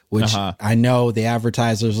fuck, which I know the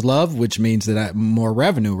advertisers love, which means that more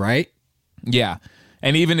revenue, right? Yeah.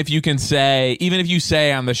 And even if you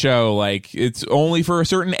say on the show, like it's only for a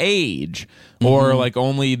certain age, or like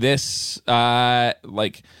only this,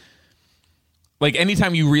 like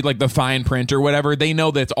anytime you read like the fine print or whatever, they know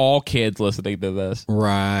that it's all kids listening to this.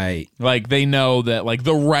 Right. Like they know that like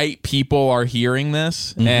the right people are hearing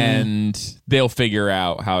this, and they'll figure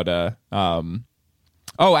out how to,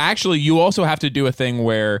 actually you also have to do a thing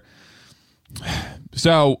where,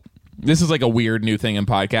 so this is like a weird new thing in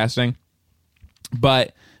podcasting.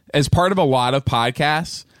 But as part of a lot of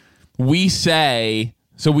podcasts, we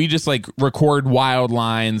just like record wild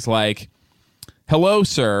lines like, hello,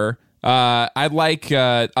 sir. I'd like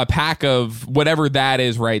a pack of whatever that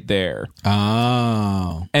is right there.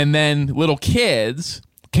 Oh. And then little kids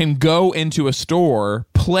can go into a store,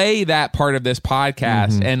 play that part of this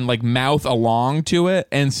podcast, and like mouth along to it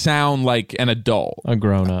and sound like an adult. A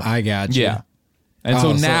grown up. I got you. Yeah. And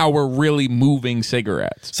so now we're really moving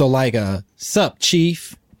cigarettes. So like sup,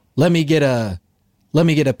 chief? Let me get a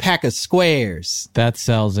pack of squares. That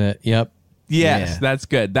sells it. Yep. Yes, that's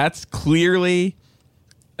good. That's clearly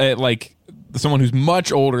like someone who's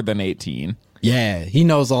much older than 18. Yeah, he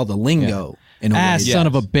knows all the lingo. In a way. Son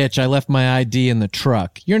of a bitch, I left my ID in the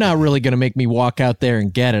truck. You're not really going to make me walk out there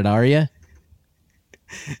and get it, are you?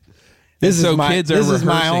 This is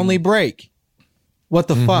my only break. What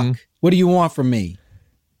the fuck? What do you want from me?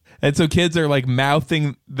 And so kids are like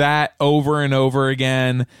mouthing that over and over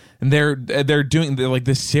again, and they're like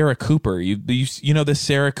this Sarah Cooper. You know this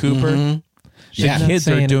Sarah Cooper? Mm-hmm. The kids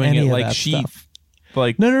are doing it like she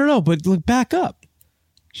like no. But look, back up.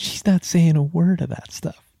 She's not saying a word of that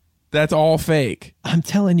stuff. That's all fake. I'm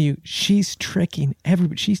telling you, she's tricking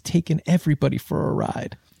everybody. She's taking everybody for a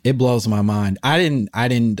ride. It blows my mind.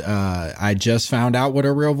 I just found out what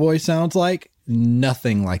her real voice sounds like.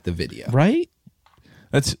 Nothing like the video. Right?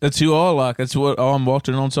 That's who I like. That's what I'm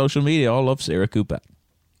watching on social media. I love Sarah Cooper.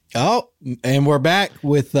 Oh, and we're back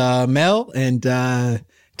with Mel, and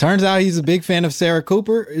turns out he's a big fan of Sarah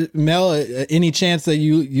Cooper. Mel, any chance that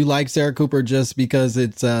you like Sarah Cooper just because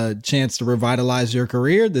it's a chance to revitalize your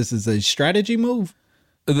career? This is a strategy move.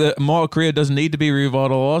 My career doesn't need to be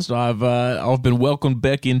revitalized. I've been welcomed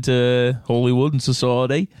back into Hollywood and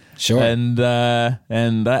society. Sure, and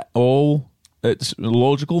that all. It's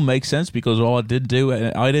logical, makes sense because all I didn't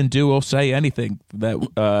do or say anything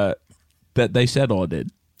that they said I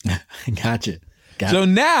did. Gotcha. So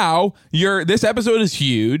now this episode is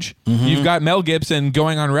huge. You've got Mel Gibson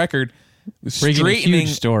going on record, straightening a huge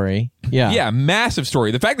story. Yeah, massive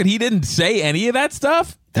story. The fact that he didn't say any of that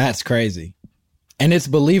stuff, that's crazy, and it's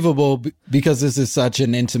believable because this is such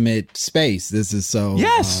an intimate space. This is so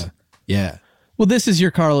yeah. Well, this is your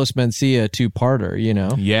Carlos Mencia two-parter, you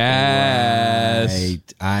know? Yes.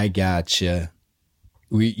 Right. I gotcha.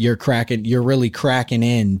 You're really cracking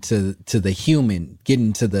into the human,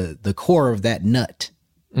 getting to the core of that nut.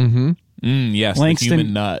 Mm-hmm. Yes, Langston, the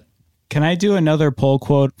human nut. Can I do another poll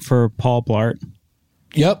quote for Paul Blart?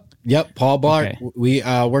 Yep, Paul Blart.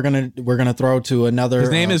 Okay. We're gonna throw to another. His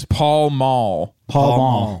name is Paul Mall. Paul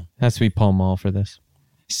Mall. Has to be Paul Mall for this.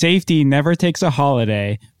 Safety never takes a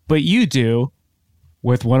holiday, but you do.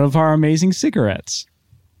 With one of our amazing cigarettes.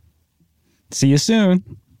 See you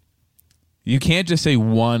soon. You can't just say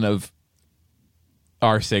one of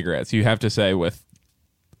our cigarettes. You have to say with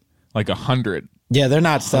like 100. Yeah, they're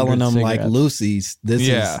not selling them cigarettes. like Lucy's. This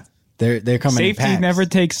is they're coming. Safety in packs. never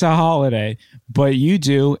takes a holiday, but you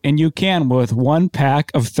do, and you can with one pack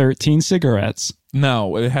of 13 cigarettes.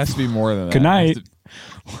 No, it has to be more than that. Good night.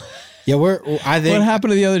 Yeah, I think. What happened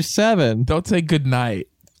to the other 7? Don't say good night.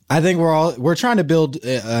 I think we're trying to build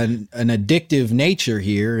an addictive nature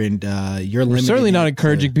here, and you're limiting. We're certainly not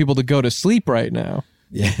encouraging people to go to sleep right now.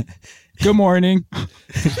 Yeah. Good morning.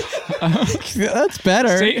 That's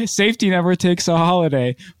better. Safety never takes a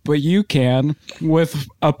holiday, but you can with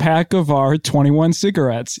a pack of our 21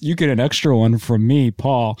 cigarettes. You get an extra one from me,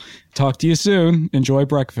 Paul. Talk to you soon. Enjoy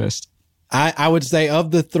breakfast. I would say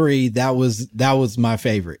of the 3, that was my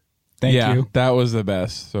favorite. Thank you. That was the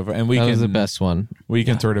best. So, and that was the best one. We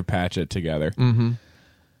can sort of patch it together. Mm-hmm.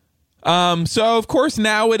 So of course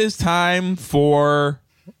now it is time for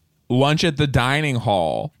lunch at the dining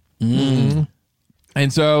hall. Mm-hmm.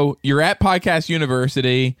 And so you're at Podcast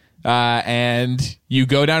University, and you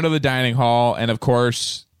go down to the dining hall, and of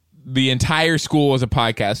course the entire school is a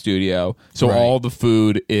podcast studio, so all the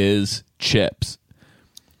food is chips.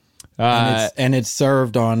 And it's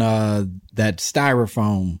served on that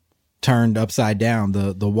styrofoam turned upside down,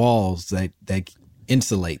 the walls that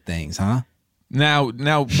insulate things, huh? Now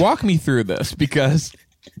walk me through this, because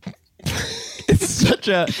it's such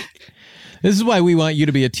a... This is why we want you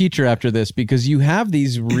to be a teacher after this, because you have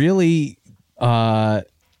these really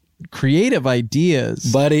creative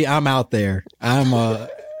ideas. Buddy, I'm out there. I'm a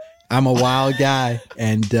wild guy,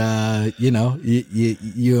 and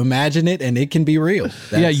you imagine it, and it can be real.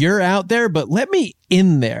 Yeah, you're out there, but let me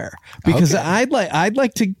in there, because I'd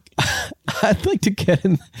like to get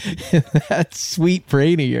in that sweet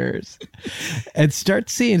brain of yours and start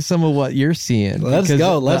seeing some of what you're seeing. Let's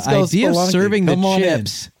go. The idea of serving the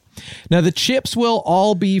chips. Now, the chips will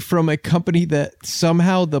all be from a company that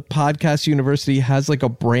somehow the Podcast University has like a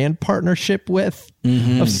brand partnership with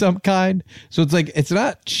of some kind. So it's like, it's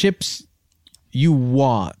not chips you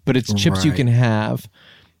want, but it's chips you can have.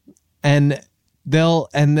 And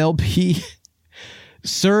they'll be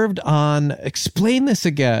served on, explain this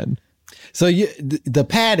again. So the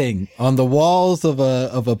padding on the walls of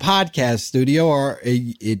a podcast studio are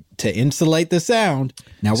to insulate the sound.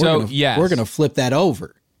 Now we're gonna flip that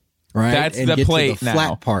over. Right. That's and the get plate to the now.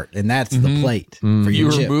 flat part, and that's the plate for You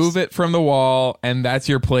your chips. remove it from the wall, and that's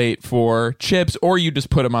your plate for chips, or you just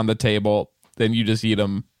put them on the table. Then you just eat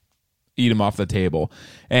them off the table.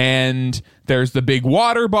 And there's the big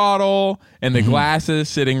water bottle and the glasses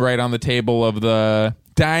sitting right on the table of the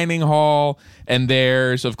dining hall. And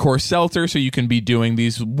there's, of course, seltzer, so you can be doing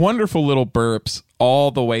these wonderful little burps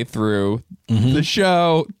all the way through the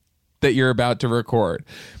show that you're about to record.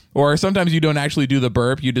 Or sometimes you don't actually do the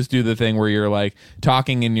burp. You just do the thing where you're like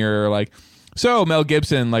talking and you're like, so Mel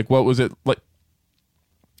Gibson, like, what was it like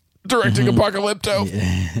directing Apocalypto?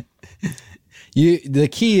 Yeah. The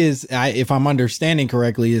key is, if I'm understanding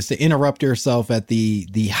correctly, is to interrupt yourself at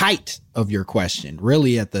the height of your question,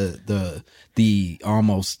 really at the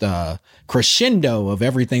almost crescendo of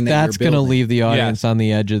everything that's you're going to building. leave the audience on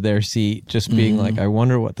the edge of their seat, just being like, I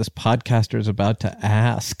wonder what this podcaster is about to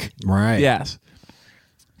ask. Right. Yes.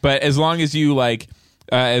 But as long as you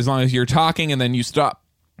as long as you're talking and then you stop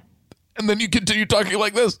and then you continue talking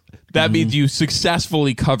like this, that means you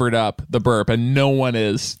successfully covered up the burp and no one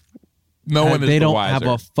is They don't wiser. have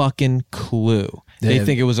a fucking clue. They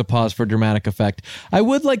think it was a pause for dramatic effect. I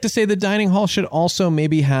would like to say the dining hall should also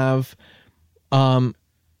maybe have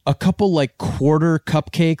a couple like quarter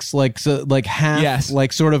cupcakes, like half,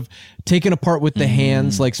 like sort of taken apart with the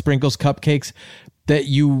hands, like sprinkles cupcakes that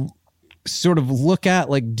you sort of look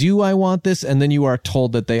at like, do I want this? And then you are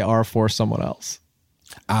told that they are for someone else.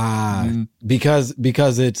 Because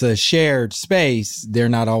it's a shared space, they're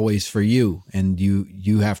not always for you, and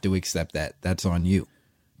you have to accept that. That's on you.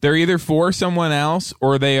 They're either for someone else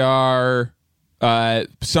or they are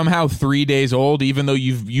somehow 3 days old, even though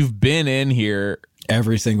you've been in here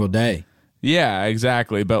every single day. Yeah,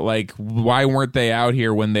 exactly. But like, why weren't they out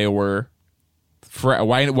here when they were?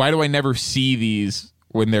 Why do I never see these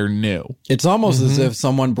when they're new? It's almost as if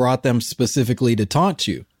someone brought them specifically to taunt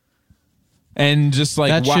you. And just like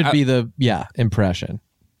that should be the impression.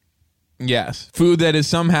 Yes, food that is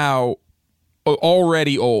somehow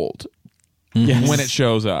already old when it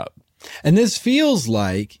shows up. And this feels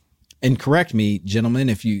like, and correct me, gentlemen,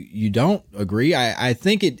 if you don't agree, I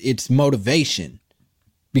think it's motivation,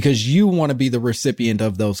 because you want to be the recipient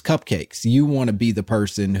of those cupcakes. You want to be the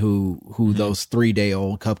person who those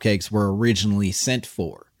 3-day-old cupcakes were originally sent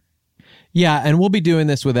for. Yeah, and we'll be doing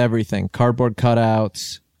this with everything: cardboard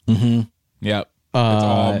cutouts. Yep. It's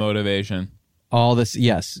all motivation. All this,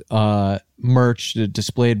 yes. Merch,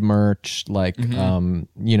 displayed merch, like,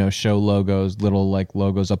 show logos, little like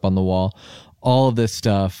logos up on the wall. All of this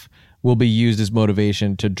stuff will be used as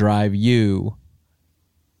motivation to drive you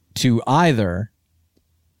to either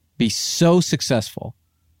be so successful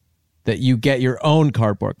that you get your own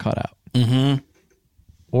cardboard cutout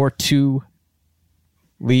or to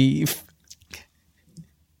leave.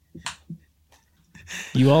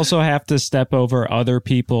 You also have to step over other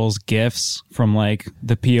people's gifts from like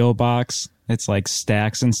the P.O. box. It's like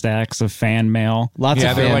stacks and stacks of fan mail. Lots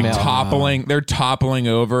of they're fan like mail. toppling. They're toppling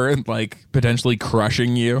over and like potentially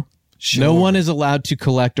crushing you. Sure. No one is allowed to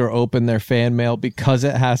collect or open their fan mail because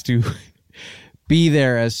it has to be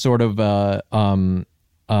there as sort of a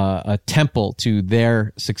temple to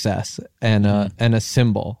their success and a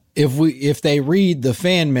symbol. If they read the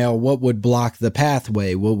fan mail, what would block the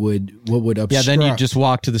pathway? What would obstruct? Yeah, then you just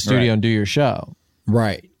walk to the studio and do your show.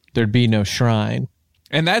 Right. There'd be no shrine.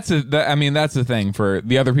 And that's the thing for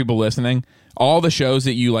the other people listening. All the shows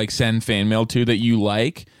that you like send fan mail to that you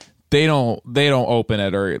like, they don't open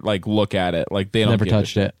it or like look at it. Like they don't Never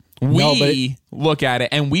touched it. We look at it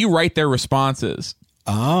and we write their responses.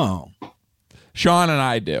 Oh, Sean and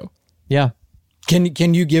I do. Yeah.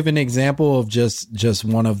 Can you give an example of just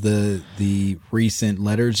one of the recent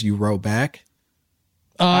letters you wrote back?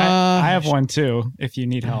 I have one too, if you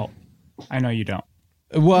need help. I know you don't.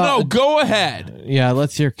 Well, no, go ahead. Yeah,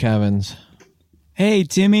 let's hear Kevin's. Hey,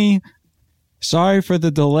 Timmy. Sorry for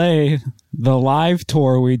the delay. The live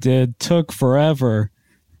tour we did took forever.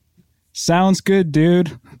 Sounds good,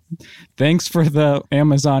 dude. Thanks for the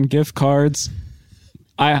Amazon gift cards.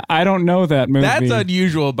 I don't know that movie. That's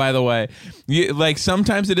unusual, by the way. Like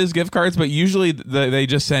sometimes it is gift cards, but usually they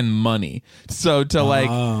just send money. So to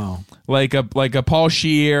like a Paul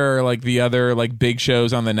Scheer or like the other like big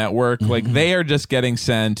shows on the network, like they are just getting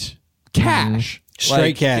sent cash,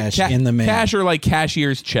 straight cash in the mail, cash or like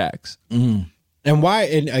cashier's checks. And why?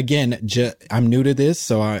 And again, I'm new to this,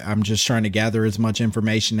 so I'm just trying to gather as much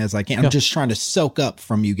information as I can. I'm just trying to soak up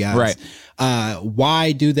from you guys. Right.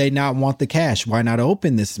 Why do they not want the cash? Why not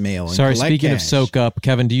open this mail? And Sorry, collect speaking cash? of soak up,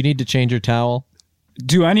 Kevin, do you need to change your towel?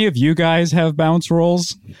 Do any of you guys have bounce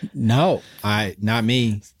rolls? No, not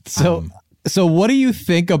me. So So what do you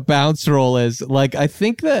think a bounce roll is? Like, I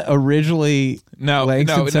think that originally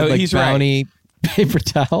Langston said like he's bounty paper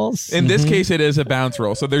towels. In this case, it is a bounce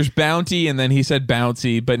roll. So there's bounty, and then he said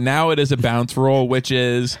bouncy, but now it is a bounce roll, which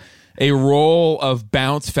is a roll of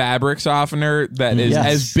bounce fabric softener that is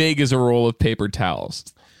as big as a roll of paper towels.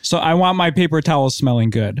 So I want my paper towels smelling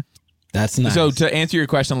good. That's nice. So to answer your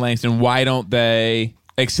question, Langston, why don't they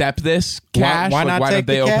accept this cash? Why not why take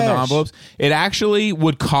don't they the open the cash? envelopes? It actually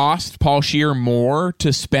would cost Paul Scheer more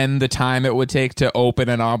to spend the time it would take to open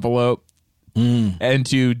an envelope and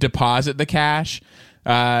to deposit the cash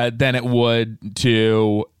than it would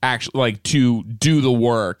to actually to do the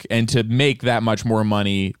work and to make that much more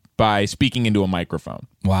money by speaking into a microphone.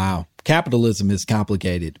 Wow. Capitalism is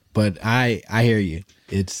complicated, but I hear you.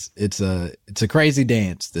 It's a crazy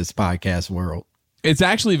dance, this podcast world. It's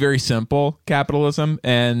actually very simple, capitalism,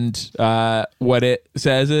 and what it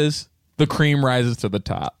says is the cream rises to the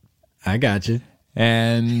top. I got you.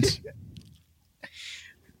 And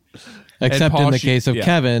except in the case of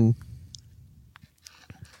Kevin,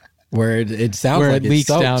 where it sounds where like it leaks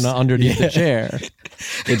soaks down underneath the chair.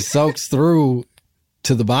 It soaks through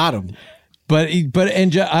to the bottom. But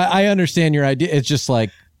I understand your idea. It's just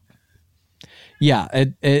like, yeah,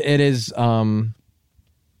 it is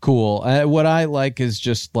cool. What I like is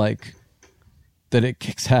just like that it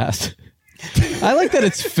kicks ass. I like that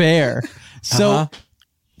it's fair. So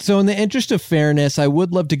in the interest of fairness, I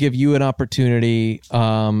would love to give you an opportunity,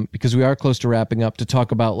 because we are close to wrapping up, to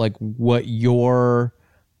talk about like what your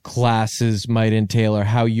classes might entail or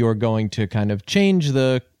how you're going to kind of change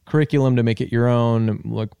the curriculum to make it your own.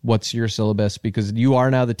 Like, what's your syllabus? Because you are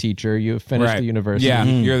now the teacher. You have finished the university. Yeah,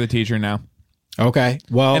 you're the teacher now. Okay.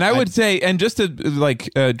 Well, and I would say, and just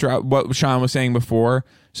to drop what Sean was saying before,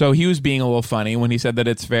 so he was being a little funny when he said that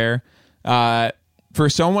it's fair. For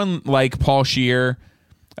someone like Paul Scheer,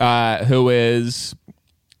 who is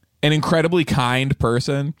an incredibly kind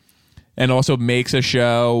person and also makes a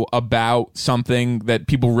show about something that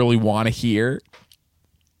people really want to hear,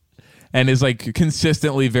 and is like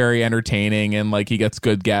consistently very entertaining, and like he gets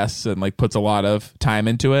good guests and like puts a lot of time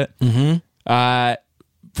into it.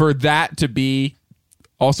 For that to be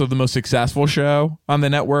also the most successful show on the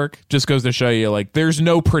network just goes to show you, like, there's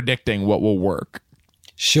no predicting what will work.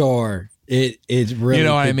 Sure. It really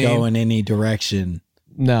could go in any direction.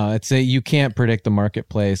 No, you can't predict the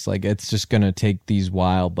marketplace. Like, it's just going to take these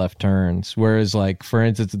wild left turns. Whereas, like, for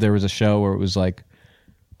instance, there was a show where it was like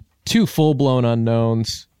two full-blown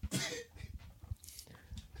unknowns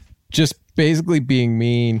just basically being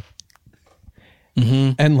mean.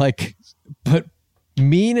 And like, but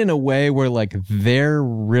mean in a way where like they're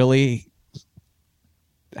really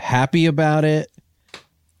happy about it,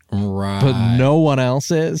 right? But no one else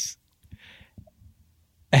is.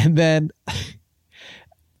 And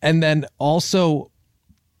then also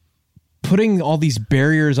putting all these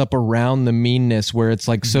barriers up around the meanness where it's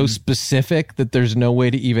like so specific that there's no way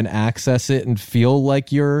to even access it and feel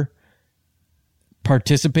like you're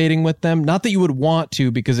participating with them. Not that you would want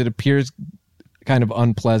to, because it appears kind of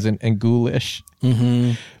unpleasant and ghoulish.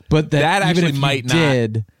 But that even actually if might you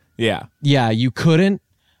did, yeah, you couldn't.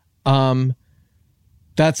 That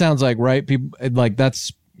sounds like, right, people like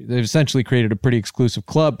they've essentially created a pretty exclusive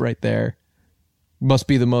club right there. Must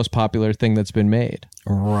be the most popular thing that's been made,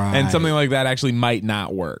 right? And something like that actually might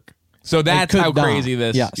not work. So that's how crazy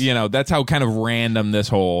this, that's how kind of random this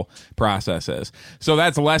whole process is. So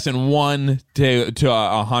that's lesson 1 to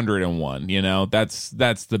 101, that's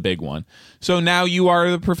the big one. So now you are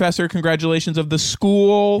the professor. Congratulations of the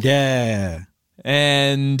school. Yeah.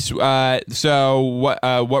 And so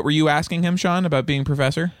what were you asking him, Sean, about being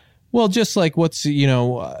professor? Well, just like what's,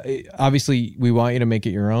 obviously we want you to make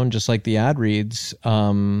it your own, just like the ad reads.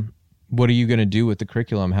 What are you going to do with the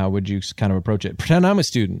curriculum? How would you kind of approach it? Pretend I'm a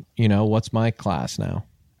student, what's my class now?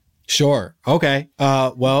 Sure. Okay.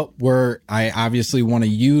 Well, I obviously want to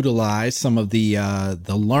utilize some of the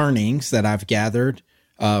learnings that I've gathered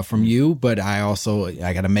from you, but I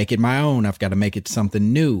got to make it my own. I've got to make it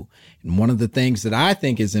something new. And one of the things that I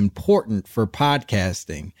think is important for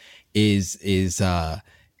podcasting is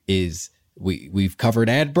we've covered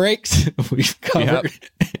ad breaks. We've covered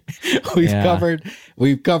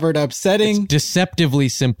we've covered upsetting. It's deceptively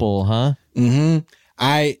simple, huh? One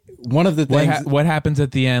of the things. What happens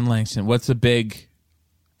at the end, Langston? What's the big?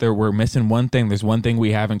 We're missing one thing. There's one thing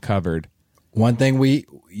we haven't covered. One thing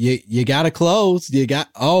you got to close.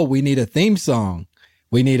 We need a theme song.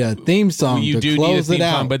 We need a theme song to close it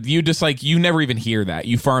out. But you just you never even hear that.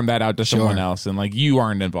 You farm that out to someone else, and you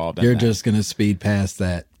aren't involved in You're that. just going to speed past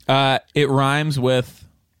that. It rhymes with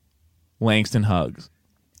Langston Hugs,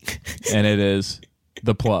 and it is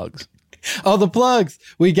the plugs. Oh, the plugs.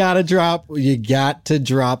 You got to drop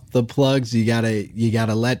the plugs. You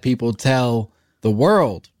gotta let people tell the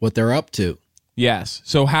world what they're up to. Yes.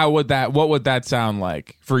 So what would that sound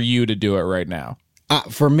like for you to do it right now?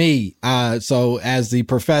 For me, so as the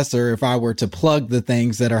professor, if I were to plug the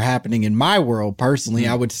things that are happening in my world personally,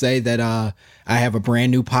 I would say that I have a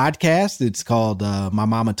brand new podcast. It's called My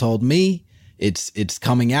Mama Told Me. It's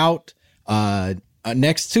coming out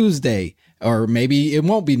next Tuesday, or maybe it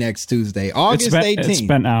won't be next Tuesday, August 18th. It's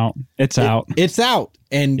been out. It's out. It's out.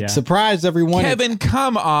 And surprise everyone. Kevin,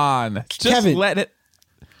 come on. Kevin, let it.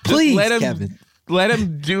 Please, let him, Kevin. Let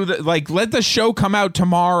him do let the show come out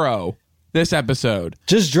tomorrow. This episode.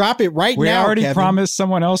 Just drop it right now. We already Kevin. promised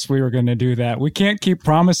someone else we were going to do that. We can't keep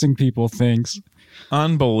promising people things.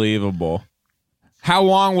 Unbelievable. How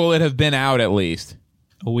long will it have been out at least?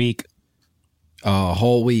 A week. A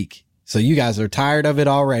whole week. So you guys are tired of it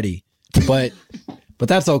already. But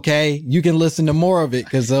that's okay. You can listen to more of it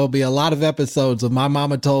because there'll be a lot of episodes of My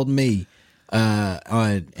Mama Told Me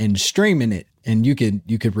and streaming it. And you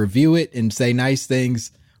could review it and say nice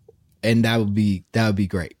things, and that would be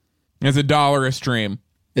great. It's $1 a stream.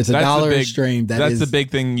 It's $1 a stream. That's the big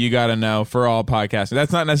thing you got to know for all podcasting.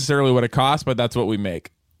 That's not necessarily what it costs, but that's what we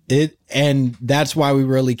make. And that's why we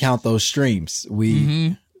really count those streams.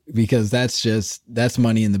 Because that's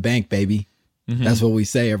money in the bank, baby. Mm-hmm. That's what we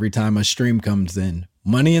say every time a stream comes in.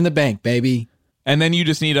 Money in the bank, baby. And then you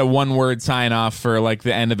just need a 1-word sign off for like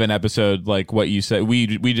the end of an episode, like what you say. We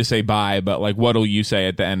just say bye, but like what'll you say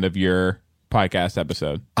at the end of your podcast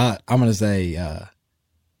episode? I'm gonna say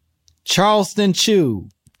Charleston Chew,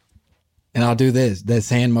 and I'll do this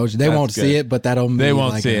hand motion. They won't see it, but that'll they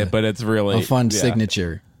won't see it, but it's really a fun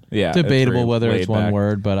signature. Yeah, debatable whether it's one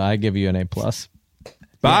word, but I give you an A+.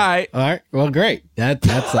 Bye. Yeah. All right. Well, great.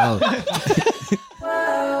 That's solid.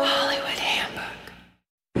 Hollywood Handbook.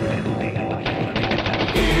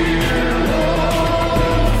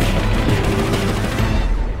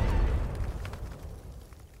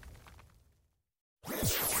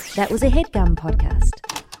 That was a HeadGum podcast.